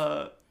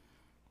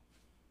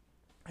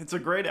 It's a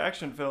great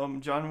action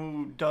film. John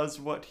Woo does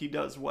what he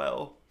does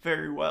well,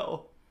 very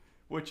well,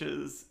 which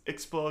is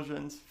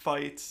explosions,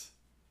 fights,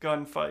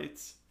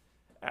 gunfights,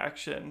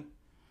 action.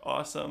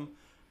 Awesome.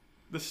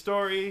 The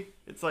story,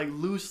 it's like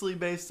loosely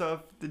based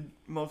off The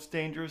Most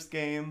Dangerous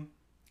Game.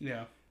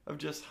 Yeah. Of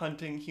just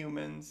hunting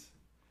humans.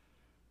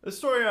 The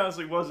story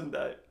honestly wasn't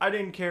that. I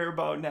didn't care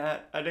about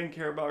Nat. I didn't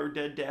care about her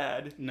dead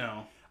dad.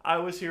 No. I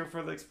was here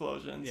for the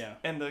explosions. Yeah.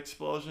 And the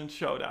explosions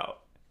showed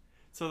out.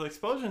 So the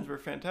explosions were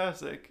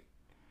fantastic.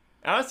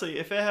 Honestly,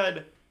 if it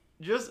had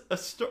just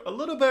a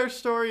little better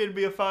story, it'd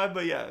be a 5.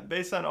 But yeah,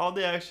 based on all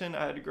the action,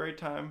 I had a great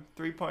time.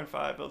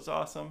 3.5. It was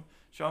awesome.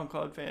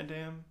 Jean-Claude Van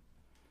Damme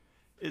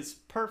is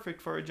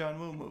perfect for a John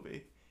Woo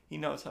movie. He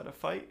knows how to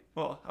fight.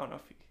 Well, I don't know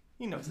if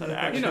he knows how to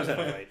actually He knows how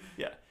to fight.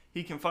 Yeah.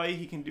 He can fight.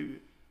 He can do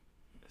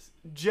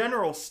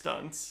general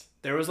stunts.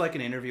 There was like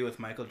an interview with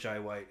Michael Jai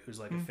White, who's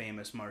like a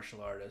famous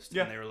martial artist.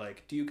 Yeah. And they were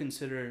like, do you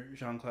consider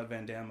Jean-Claude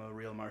Van Damme a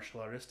real martial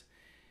artist?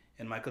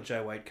 And Michael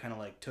Jai White kind of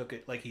like took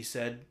it, like he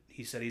said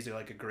he's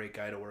like a great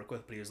guy to work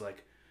with, but he was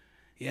like,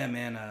 yeah,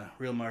 man, a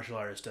real martial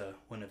artist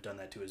wouldn't have done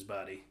that to his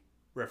body,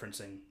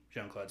 referencing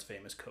Jean-Claude's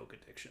famous coke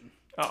addiction.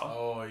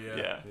 Oh,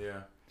 yeah.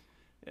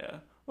 Yeah.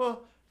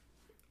 Well,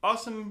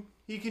 awesome.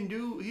 He can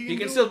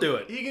still do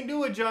it. He can do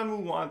what John Woo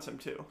wants him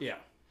to. Yeah.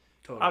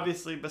 Totally.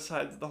 Obviously,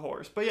 besides the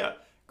horse. But yeah,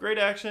 great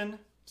action.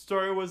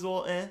 Story was a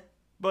little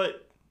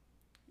but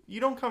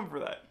you don't come for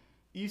that.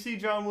 You see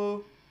John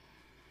Woo,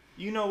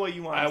 you know what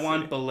you want I to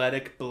want see.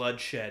 balletic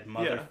bloodshed,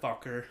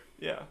 motherfucker.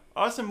 Yeah.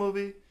 Awesome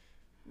movie.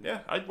 Yeah,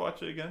 I'd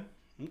watch it again.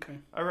 Okay.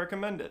 I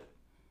recommend it.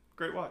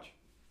 Great watch.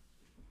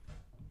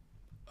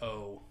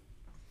 Oh.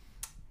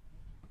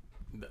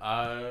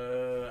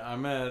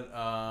 I'm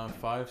at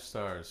 5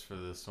 stars for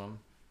this one.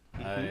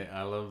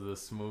 I love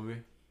this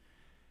movie.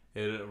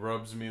 It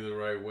rubs me the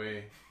right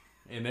way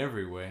in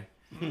every way.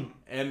 And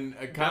kind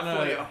of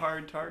Definitely a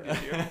hard target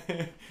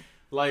here.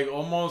 like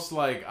almost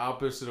like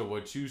opposite of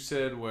what you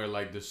said, where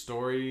like the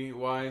story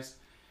wise,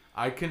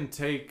 I can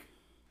take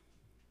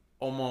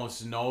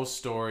almost no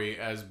story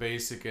as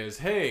basic as,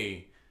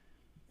 hey,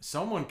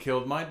 someone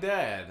killed my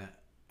dad.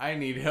 I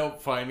need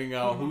help finding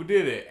out who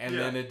did it. And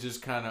then it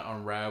just kind of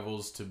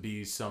unravels to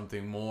be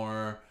something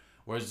more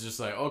where it's just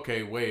like,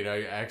 okay, wait,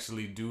 I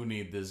actually do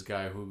need this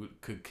guy who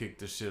could kick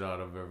the shit out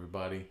of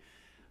everybody.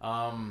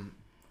 I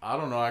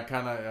don't know. I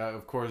kind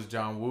of course,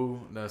 John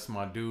Woo, that's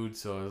my dude.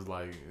 So it's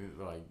like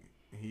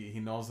he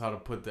knows how to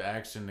put the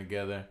action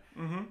together.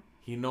 Mm-hmm.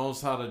 He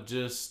knows how to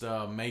just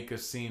make a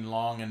scene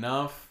long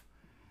enough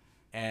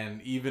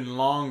and even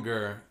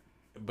longer,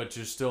 but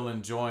you're still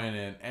enjoying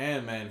it.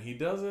 And man, he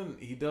doesn't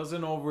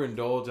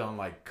overindulge on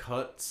like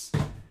cuts.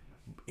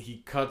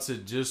 He cuts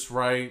it just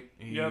right.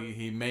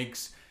 He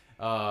makes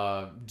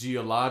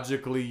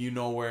geologically, you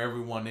know where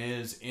everyone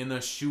is in a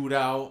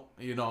shootout.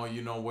 You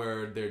know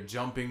where they're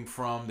jumping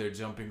from. They're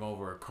jumping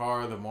over a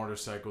car. The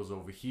motorcycle's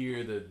over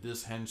here.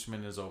 This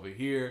henchman is over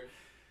here.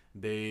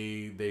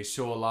 They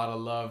show a lot of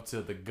love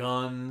to the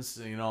guns,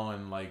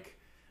 and like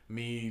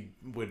me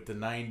with the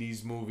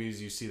 90s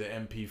movies, you see the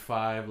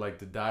MP5, like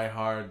the Die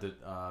Hard,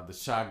 the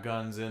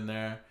shotguns in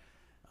there.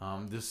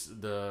 The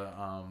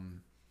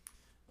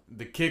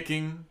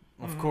kicking,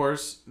 of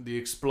course, the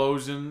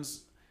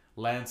explosions.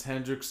 Lance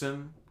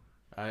Hendrickson,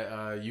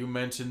 you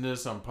mentioned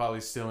this. I'm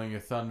probably stealing your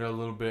thunder a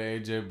little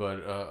bit, AJ, but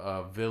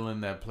a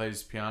villain that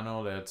plays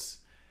piano, that's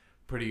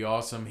pretty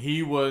awesome.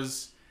 He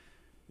was,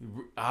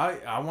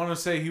 I want to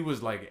say he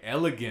was like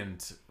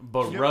elegant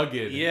but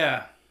rugged.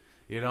 Yeah.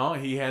 He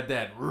had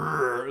that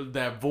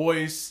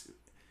voice,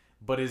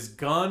 but his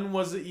gun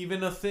was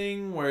even a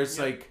thing where it's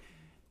like,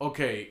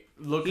 okay,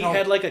 look he how... He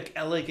had like an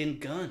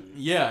elegant gun.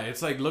 Yeah,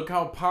 it's like, look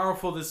how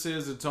powerful this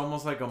is. It's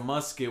almost like a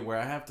musket where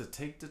I have to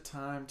take the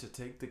time to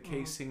take the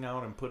casing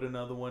out and put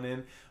another one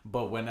in.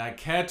 But when I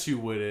catch you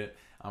with it,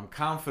 I'm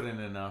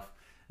confident enough.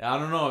 I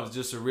don't know, it was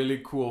just a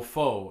really cool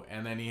foe.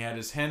 And then he had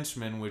his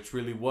henchman, which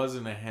really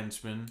wasn't a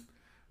henchman.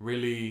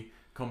 Really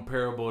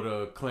comparable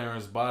to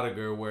Clarence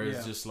Bodiger, where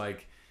it's just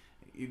like,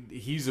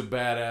 he's a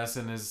badass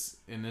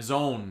in his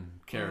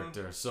own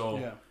character. So...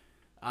 yeah.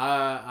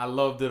 I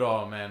loved it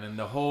all, man, and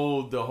the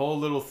whole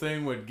little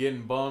thing with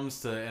getting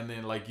bums and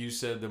then like you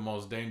said, The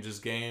Most Dangerous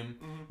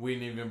Game. We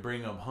didn't even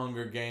bring up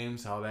Hunger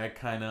Games. How that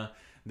kind of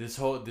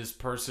this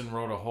person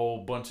wrote a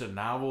whole bunch of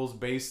novels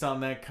based on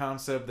that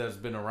concept that's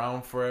been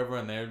around forever,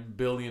 and they're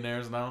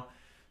billionaires now.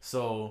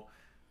 So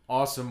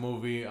awesome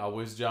movie. I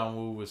wish John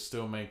Woo was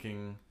still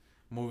making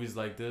movies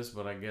like this,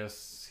 but I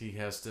guess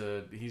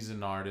he's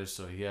an artist,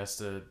 so he has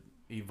to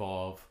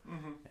evolve,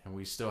 and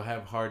we still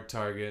have Hard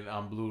Target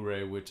on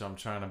Blu-ray, which I'm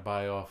trying to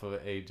buy off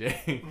of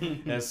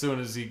AJ as soon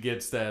as he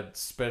gets that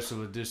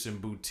special edition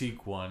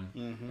boutique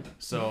one.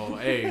 So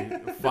hey,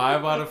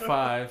 5 out of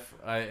 5.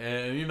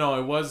 And you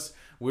know,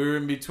 we were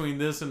in between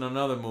this and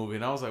another movie,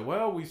 and I was like,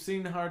 well, we've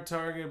seen Hard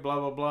Target, blah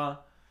blah blah,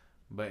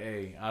 but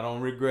hey, I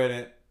don't regret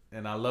it,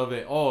 and I love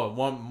it. Oh,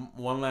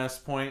 one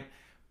last point.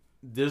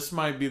 This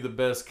might be the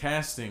best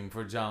casting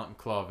for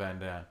Jean-Claude Van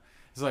Damme.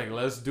 It's like,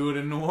 let's do it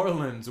in New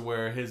Orleans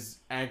where his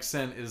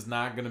accent is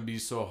not going to be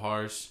so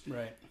harsh.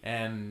 Right.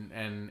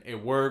 And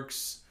it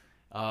works.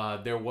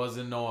 There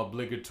wasn't no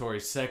obligatory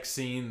sex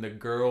scene. The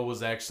girl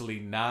was actually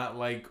not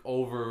like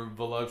over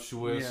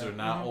voluptuous or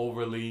not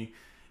overly,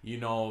 you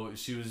know,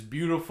 she was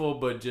beautiful,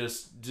 but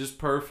just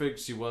perfect.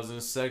 She wasn't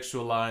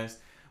sexualized.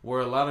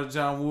 Where a lot of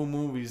John Woo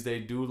movies, they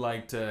do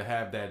like to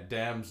have that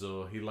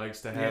damsel. He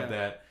likes to have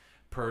that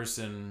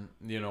person,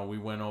 you know. We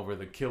went over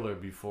The Killer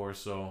before,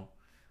 so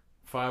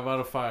 5 out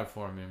of 5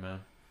 for me,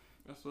 man.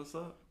 That's what's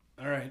up.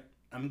 All right.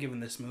 I'm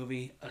giving this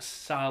movie a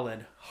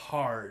solid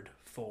hard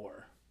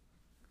 4.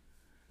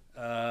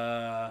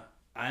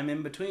 I'm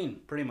in between,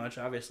 pretty much,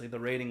 obviously, the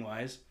rating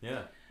wise.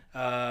 Yeah.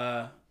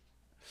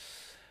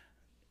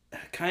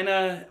 Kind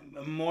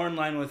of more in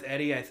line with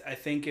Eddie. I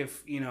think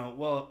if, you know,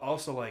 well,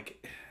 also,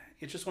 like,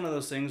 it's just one of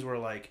those things where,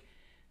 like,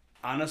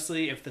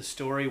 honestly, if the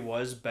story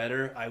was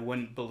better, I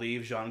wouldn't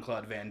believe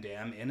Jean-Claude Van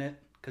Damme in it.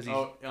 Because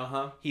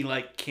he,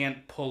 like,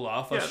 can't pull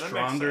off a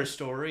stronger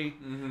story.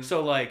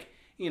 So, like,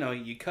 you know,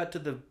 you cut to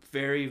the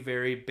very,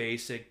 very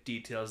basic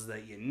details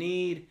that you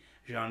need.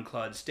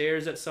 Jean-Claude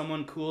stares at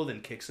someone cool, then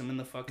kicks him in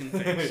the fucking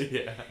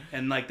face.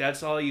 And, like,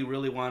 that's all you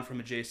really want from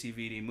a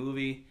JCVD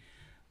movie.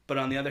 But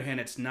on the other hand,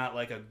 it's not,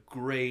 like, a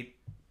great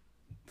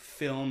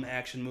film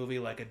action movie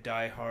like a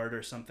Die Hard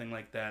or something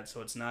like that.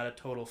 So it's not a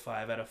total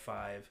 5 out of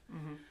 5.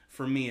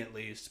 For me, at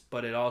least.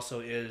 But it also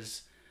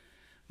is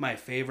my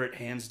favorite,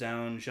 hands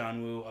down,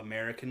 John Woo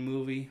American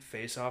movie.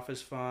 Face Off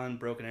is fun.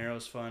 Broken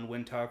Arrow's fun.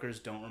 Wind Talkers,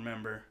 don't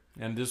remember.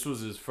 And this was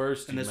his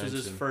first. And this was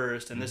his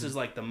first. And this is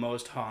like the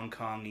most Hong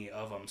Kong-y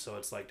of them. So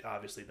it's like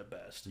obviously the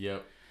best.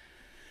 Yep.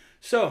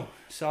 So,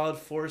 solid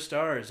 4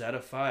 stars out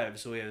of 5.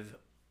 So we have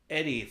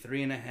Eddie,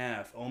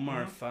 3.5.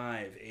 Omar,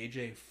 5.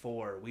 AJ,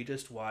 4. We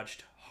just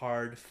watched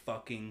Hard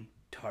fucking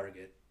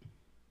Target.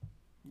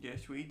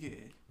 Yes, we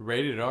did.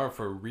 Rated R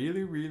for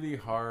really, really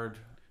hard...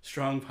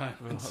 Strong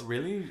violence.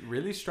 Really,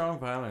 really strong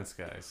violence,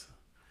 guys.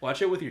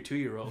 Watch it with your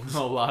 2-year-olds.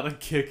 A lot of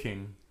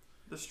kicking.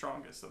 The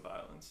strongest of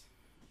violence.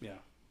 Yeah.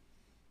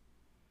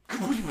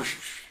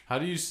 How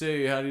do you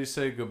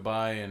say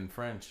goodbye in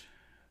French?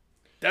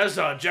 That's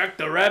how Jack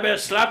the Rabbit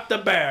slapped the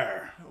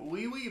bear.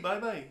 Oui, oui, bye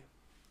bye.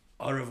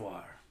 Au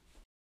revoir.